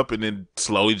putting it up and then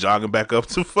slowly jogging back up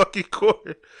to fucking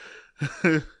court.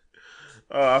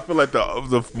 I feel like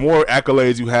the more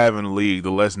accolades you have in the league,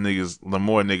 the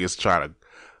more niggas try to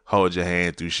hold your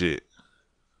hand through shit.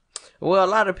 Well, a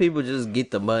lot of people just get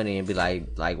the money and be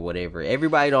like whatever.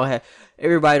 Everybody don't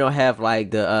have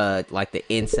like the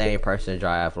insane person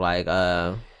drive. Like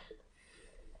I've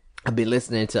been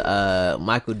listening to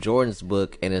Michael Jordan's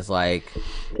book, and it's like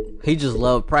he just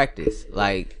loved practice.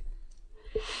 Like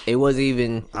it wasn't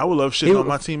even. I would love shitting on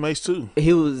my teammates too.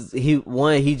 He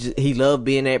loved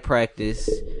being at practice,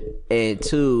 and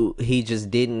two, he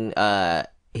just didn't.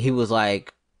 He was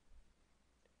like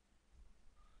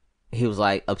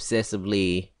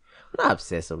obsessively, not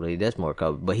obsessively, that's more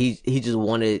covered, but he just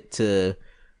wanted to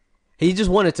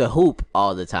hoop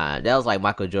all the time. That was like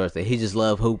Michael Jordan. He just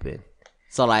loved hooping.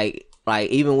 So like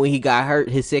even when he got hurt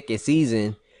his second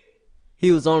season,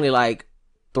 he was only like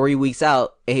 3 weeks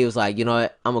out, and he was like, you know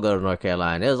what, I'm gonna go to North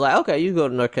Carolina. It was like, okay, you go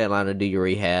to North Carolina, do your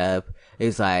rehab. It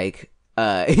was like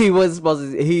he wasn't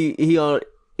supposed to,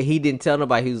 he didn't tell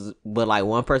nobody. But like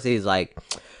one person, he's like,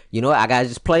 you know what, I gotta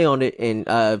just play on it and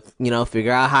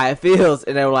figure out how it feels.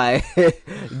 And they were like,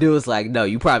 dude was like, no,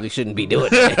 you probably shouldn't be doing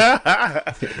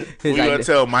that. We gonna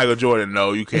tell Michael Jordan,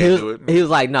 no, you can't do it. He was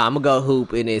like, no, I'm gonna go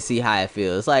hoop and then see how it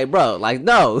feels. It's like, bro, like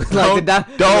no, like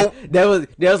don't. There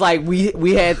was like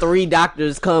we had 3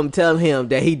 doctors come tell him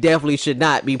that he definitely should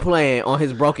not be playing on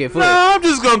his broken foot. No, I'm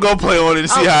just gonna go play on it and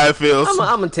see how it feels. I'm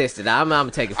gonna test it out. I'm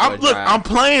gonna take it for a look, try. I'm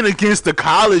playing against the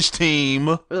college team.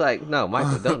 We're like, no,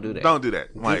 Michael, don't do that. Don't do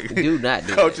that, Mike. Do not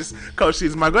do Coach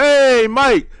sees Mike. Hey,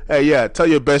 Mike. Hey, yeah. Tell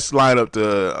your best lineup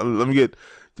to. Let me get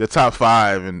the top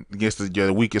 5 and against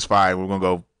the weakest 5. We're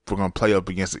gonna play up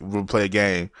against it. We'll play a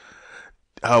game.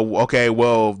 Okay.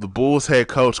 Well, the Bulls head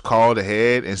coach called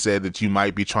ahead and said that you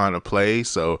might be trying to play,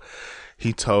 so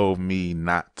he told me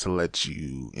not to let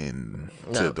you in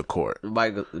to the court.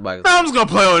 Michael, I'm just gonna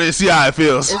play on it and see how it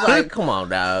feels. It's like, come on,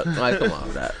 dog. Like, come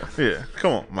on, dog. Yeah,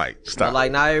 come on, Mike. Stop. But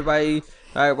like, not everybody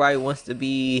wants to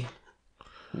be.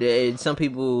 Some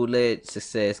people let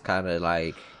success kind of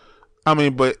like. I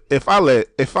mean, but if I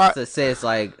success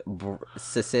what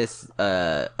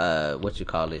you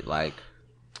call it, like,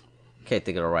 can't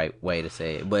think of the right way to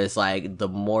say it, but it's like the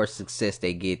more success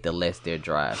they get, the less their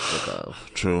drive becomes.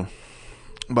 True.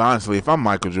 But honestly, if I'm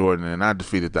Michael Jordan and I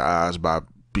defeated the odds by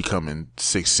becoming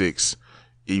 6'6",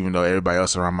 even though everybody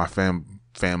else around my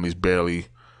family's barely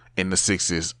in the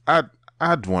sixes,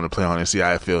 I'd want to play on it and see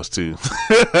how it feels too.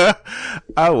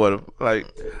 I would have, like,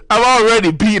 I've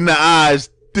already beaten the odds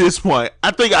this point.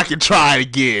 I think I can try it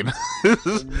again.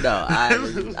 No,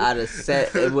 I'd have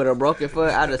sat with a broken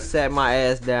foot. I'd have sat my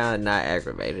ass down and not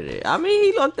aggravated it. I mean,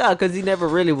 he lucked out because he never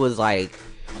really was like,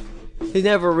 he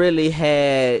never really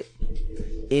had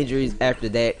injuries after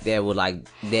that were like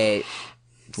that.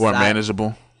 Were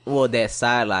manageable. Well, that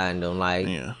sidelined them, like,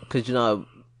 yeah, because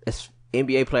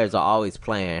NBA players are always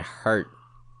playing hurt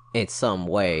in some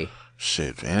way.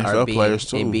 Shit, NFL players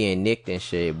too. And being nicked and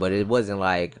shit. But it wasn't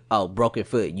like, oh, broken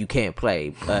foot, you can't play.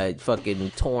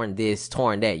 Fucking torn this,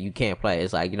 torn that, you can't play.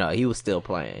 It's like, he was still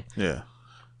playing. Yeah.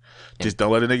 Just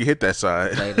don't let a nigga hit that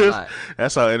side.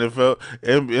 That's how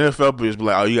NFL players be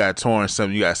like, oh, you got torn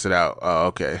something, you got to sit out. Oh,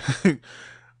 okay.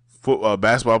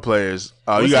 Basketball players,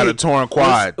 you got a torn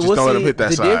quad. Just don't let them hit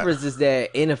that side. The difference is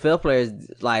that NFL players,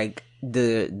 like,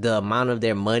 the amount of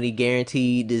their money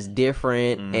guaranteed is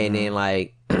different, and then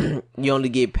like you only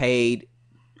get paid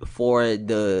for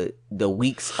the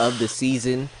weeks of the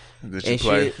season that you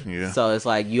play. Shit. Yeah. So it's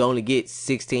like you only get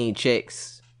 16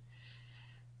 checks,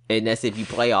 and that's if you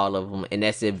play all of them, and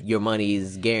that's if your money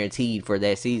is guaranteed for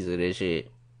that season and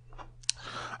shit.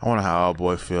 I wonder how our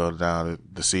boy feel now that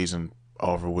the season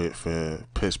over with for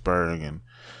Pittsburgh, and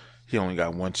he only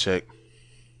got 1 check.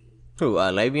 Who,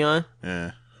 Le'Veon?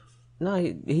 Yeah. No,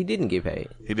 he didn't get paid.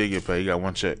 He did get paid. He got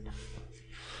 1 check.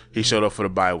 He showed up for the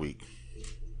bye week.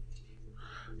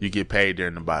 You get paid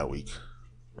during the bye week.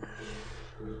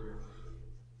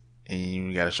 And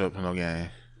you got to show up to no game.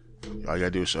 All you got to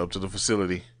do is show up to the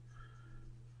facility.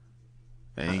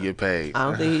 And you get paid. I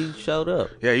don't think he showed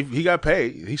up. Yeah, he got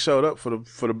paid. He showed up for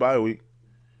the bye week.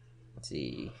 Let's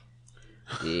see.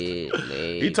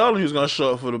 He told him he was going to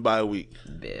show up for the bye week.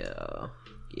 Bill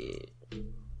get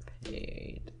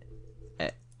paid.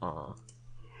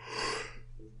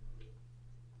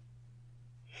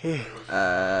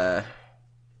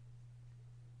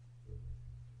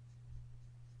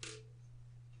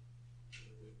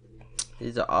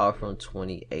 These are all from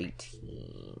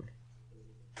 2018.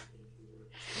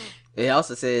 It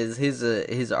also says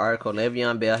his article,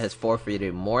 Le'Veon Bell has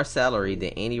forfeited more salary than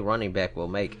any running back will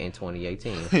make in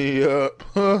 2018. Yup.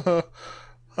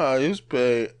 Highest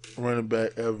paid running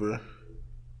back ever.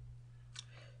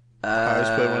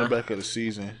 Highest paid running back of the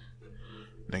season.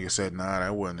 Nigga said, nah,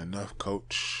 that wasn't enough,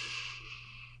 coach.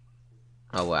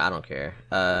 Oh, well, I don't care.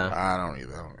 I don't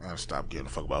either. I stopped giving a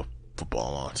fuck about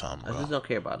football a long time ago. I just don't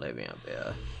care about Le'Veon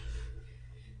Bell.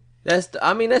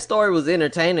 That story was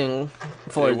entertaining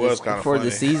for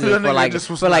the season. for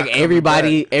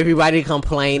everybody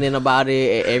complaining about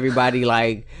it. Everybody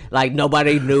like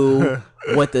nobody knew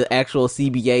what the actual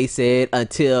CBA said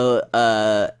until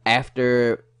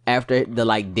after the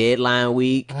like deadline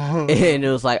week, and it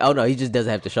was like, oh no, he just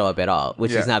doesn't have to show up at all,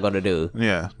 which he's not going to do.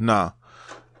 Yeah, nah.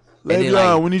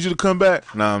 Le'Veon, we need you to come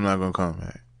back. Nah, I'm not gonna come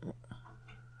back.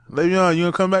 Le'Veon, you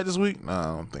gonna come back this week?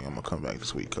 Nah, I don't think I'm gonna come back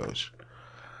this week, coach.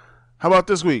 How about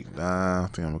this week? Nah, I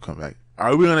don't think I'm gonna come back.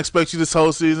 Are we gonna expect you this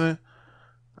whole season?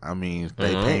 I mean,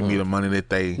 they paid me the money that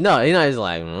they. No, he's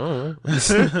like,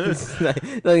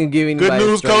 doesn't give anybody. Good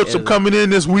news, coach. I'm coming in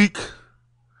this week.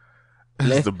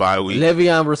 It's the bye week.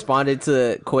 Le'Veon responded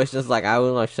to questions like, "I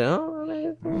was like,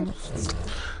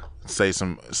 say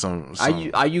some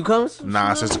are you coming?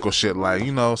 Nonsensical shit like,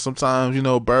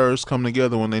 sometimes birds come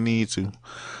together when they need to."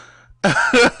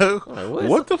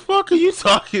 What the fuck are you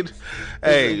talking?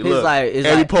 Hey, look,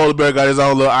 every polar bear got his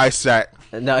own little ice sack.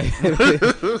 No,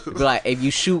 like if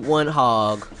you shoot one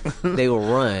hog, they will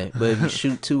run. But if you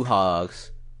shoot two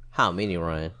hogs, how many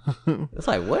run? It's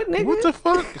like, what, nigga? What the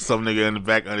fuck? Some nigga in the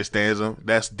back understands them.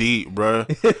 That's deep, bro.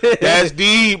 That's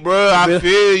deep, bro. I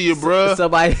feel you, bro.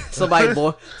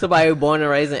 Somebody born and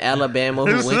raised in Alabama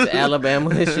who went to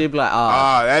Alabama and shit, be like,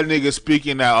 that nigga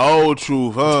speaking that old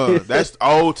truth, huh? That's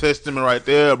Old Testament right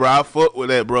there, bro. I fuck with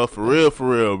that, bro. For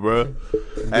real, bro.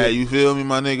 Hey, you feel me,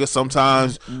 my nigga?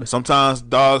 Sometimes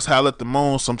dogs howl at the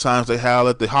moon. Sometimes they howl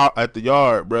at the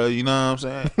yard, bro. You know what I'm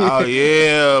saying? Oh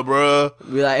yeah, bro.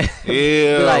 Be like,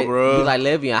 bro. Be like,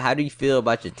 Le'Veon, how do you feel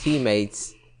about your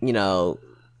teammates?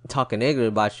 Talking negative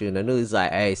about you in the news.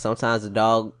 Like, hey, sometimes the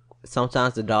dog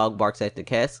barks at the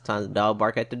cat. Sometimes the dog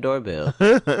bark at the doorbell.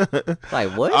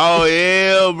 Like, what? Oh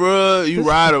yeah, bro. You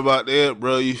right about that,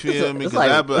 bro. You feel me?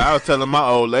 Because I was telling my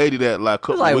old lady that like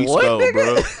a couple weeks ago,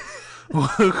 bro.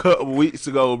 A couple weeks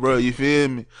ago, bro. You feel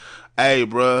me? Hey,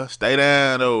 bro, stay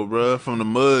down though, bro. From the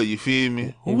mud, you feel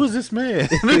me? Who is this man?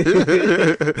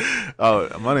 Oh,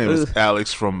 my name is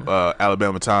Alex from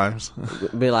Alabama Times.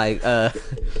 Be like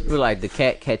the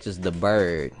cat catches the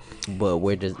bird, but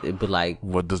we're just be like,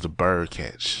 what does the bird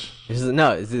catch?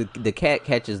 The cat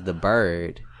catches the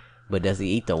bird, but does he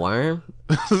eat the worm?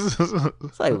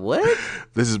 It's like, what?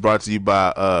 This is brought to you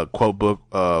by quote book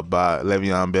by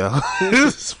Le'Veon Bell.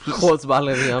 Quotes by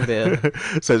Le'Veon Bell.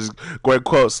 Such great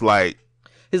quotes like,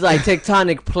 he's like,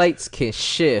 tectonic plates can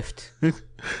shift,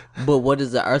 but what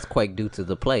does the earthquake do to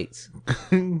the plates?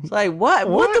 It's like, what?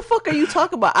 What the fuck are you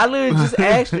talking about? I literally just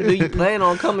asked you, do you plan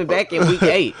on coming back in week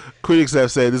 8? Critics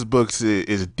have said this book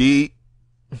is deep,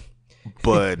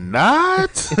 but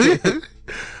not.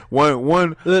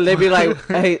 One. They be like,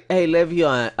 hey,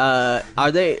 Le'Veon,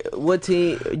 are they? What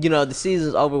team? The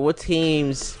season's over. What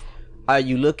teams are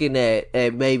you looking at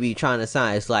maybe trying to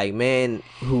sign? It's like, man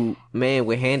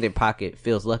with handed pocket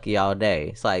feels lucky all day.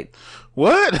 It's like,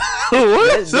 what?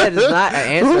 What? That is not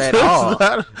an answer at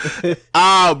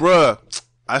all. Bruh.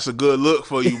 That's a good look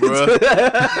for you, bro.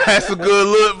 That's a good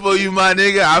look for you, my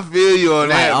nigga. I feel you on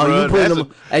that, bro.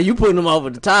 You putting them over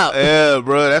the top. Yeah,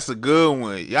 bro. That's a good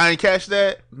one. Y'all ain't catch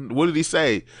that? What did he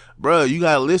say? Bro, you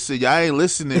gotta listen. Y'all ain't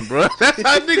listening, bro. That's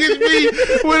how niggas be.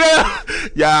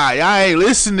 Y'all ain't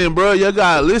listening, bro. Y'all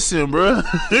gotta listen, bro.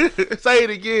 Say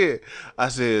it again. I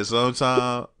said,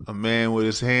 sometimes a man with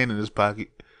his hand in his pocket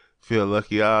feel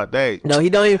lucky all day. No, he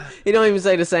don't even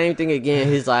say the same thing again.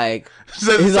 He's like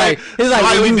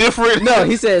slightly different. No,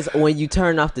 he says, when you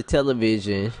turn off the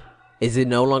television, is it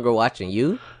no longer watching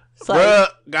you? Bruh,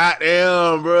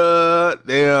 goddamn, bruh.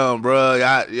 Damn,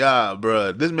 bruh. Yeah,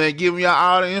 bruh. This man giving y'all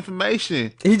all the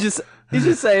information. He just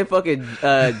saying fucking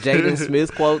Jaden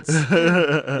Smith quotes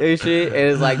and shit. And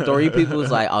it's like 3 people was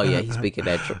like, oh yeah, he's speaking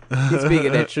that truth.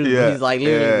 Yeah, he's like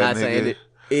literally not saying it.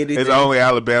 It's only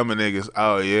Alabama niggas.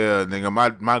 Oh yeah,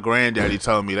 nigga. My granddaddy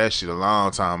told me that shit a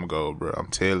long time ago, bro. I'm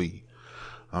telling you.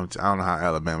 I don't know how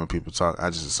Alabama people talk. I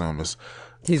just assume it's.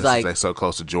 He's like, they so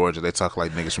close to Georgia. They talk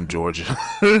like niggas from Georgia.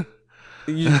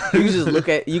 You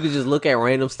could just look at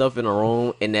random stuff in a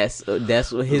room, and that's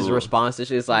what his response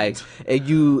is. It's like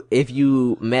if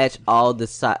you match all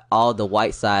the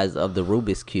white sides of the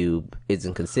Rubik's cube,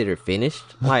 isn't considered finished.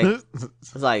 Like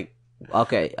it's like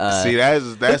okay. See,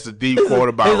 that's a deep quote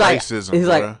about racism.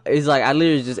 It's like I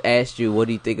literally just asked you, what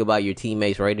do you think about your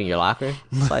teammates raiding your locker?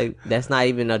 It's like that's not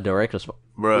even a direct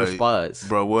response,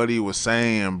 bro. What he was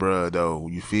saying, bro, though,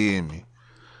 you feel me?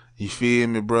 You feel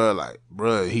me, bro? Like,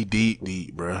 bro, he deep,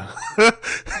 bro.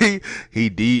 he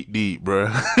deep, bro.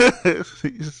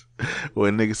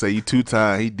 When niggas say you 2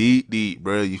 times, he deep,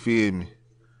 bro. You feel me?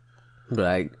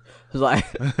 Like, it's like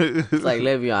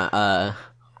Le'Veon.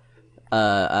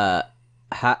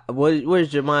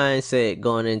 Where's your mindset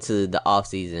going into the off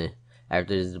season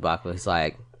after this debacle? It's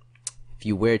like, if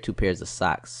you wear 2 pairs of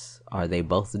socks, are they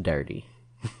both dirty?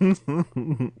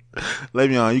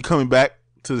 Le'Veon, you coming back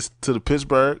to the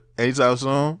Pittsburgh anytime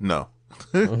soon? No.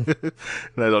 That's the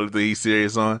only thing he's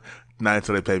serious on. Not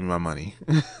until they pay me my money.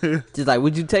 Just like,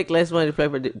 would you take less money to play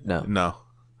for? No.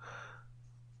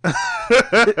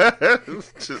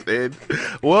 Just Ed.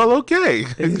 Well, okay.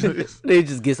 They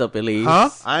just gets up and leaves. Huh?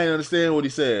 I ain't understand what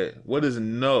he said. What is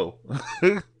no?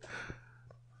 Can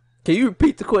you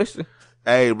repeat the question?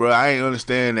 Hey, bro, I ain't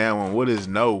understand that one. What is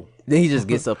no? Then he just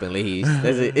gets up and leaves.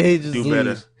 That's it. He just do leaves.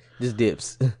 Better. Just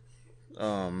dips.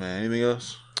 Oh man, anything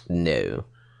else? No.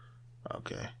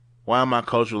 Okay. Why am I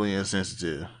culturally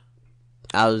insensitive?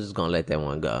 I was just gonna let that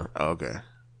one go. Okay.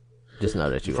 Just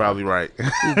know that you're probably right.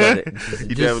 You're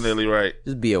definitely right.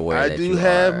 Just be aware. I do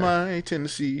have my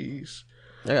tendencies.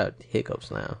 I got hiccups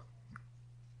now.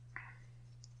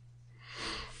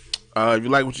 If you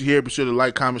like what you hear, be sure to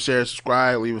like, comment, share,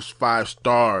 subscribe. Leave us 5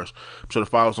 stars. Be sure to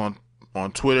follow us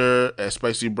on Twitter at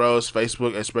Space City Bros,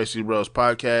 Facebook at Space City Bros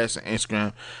Podcast, and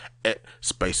Instagram at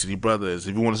Space City Brothers.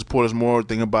 If you want to support us more,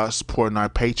 think about supporting our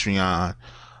Patreon.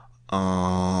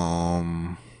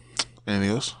 Anything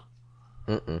else?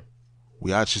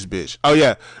 We out this bitch. Oh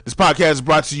yeah, this podcast is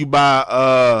brought to you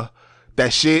by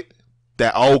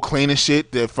that old cleaning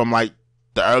shit that from like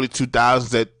the early 2000s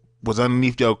that was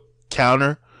underneath your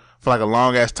counter for like a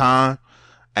long ass time,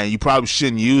 and you probably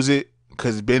shouldn't use it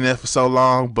because it's been there for so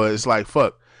long. But it's like,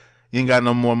 fuck, you ain't got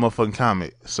no more motherfucking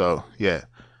comment. So yeah,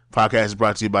 podcast is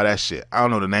brought to you by that shit. I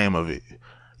don't know the name of it.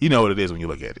 You know what it is when you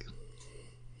look at it.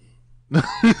 Look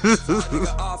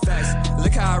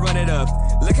how I run it up.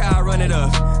 Look how I run it up.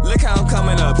 Look how I'm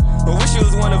coming up. I wish you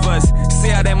was one of us. See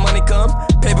how that money come?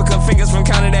 Paper cut fingers from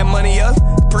counting that money up.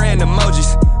 Praying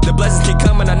emojis. The blessings keep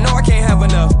coming. I know I can't have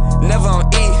enough. Never on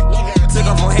E. Took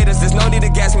off on haters. There's no need to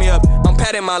gas me up. I'm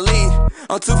patting my lead.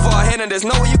 I'm too far ahead and there's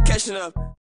no way you catching up.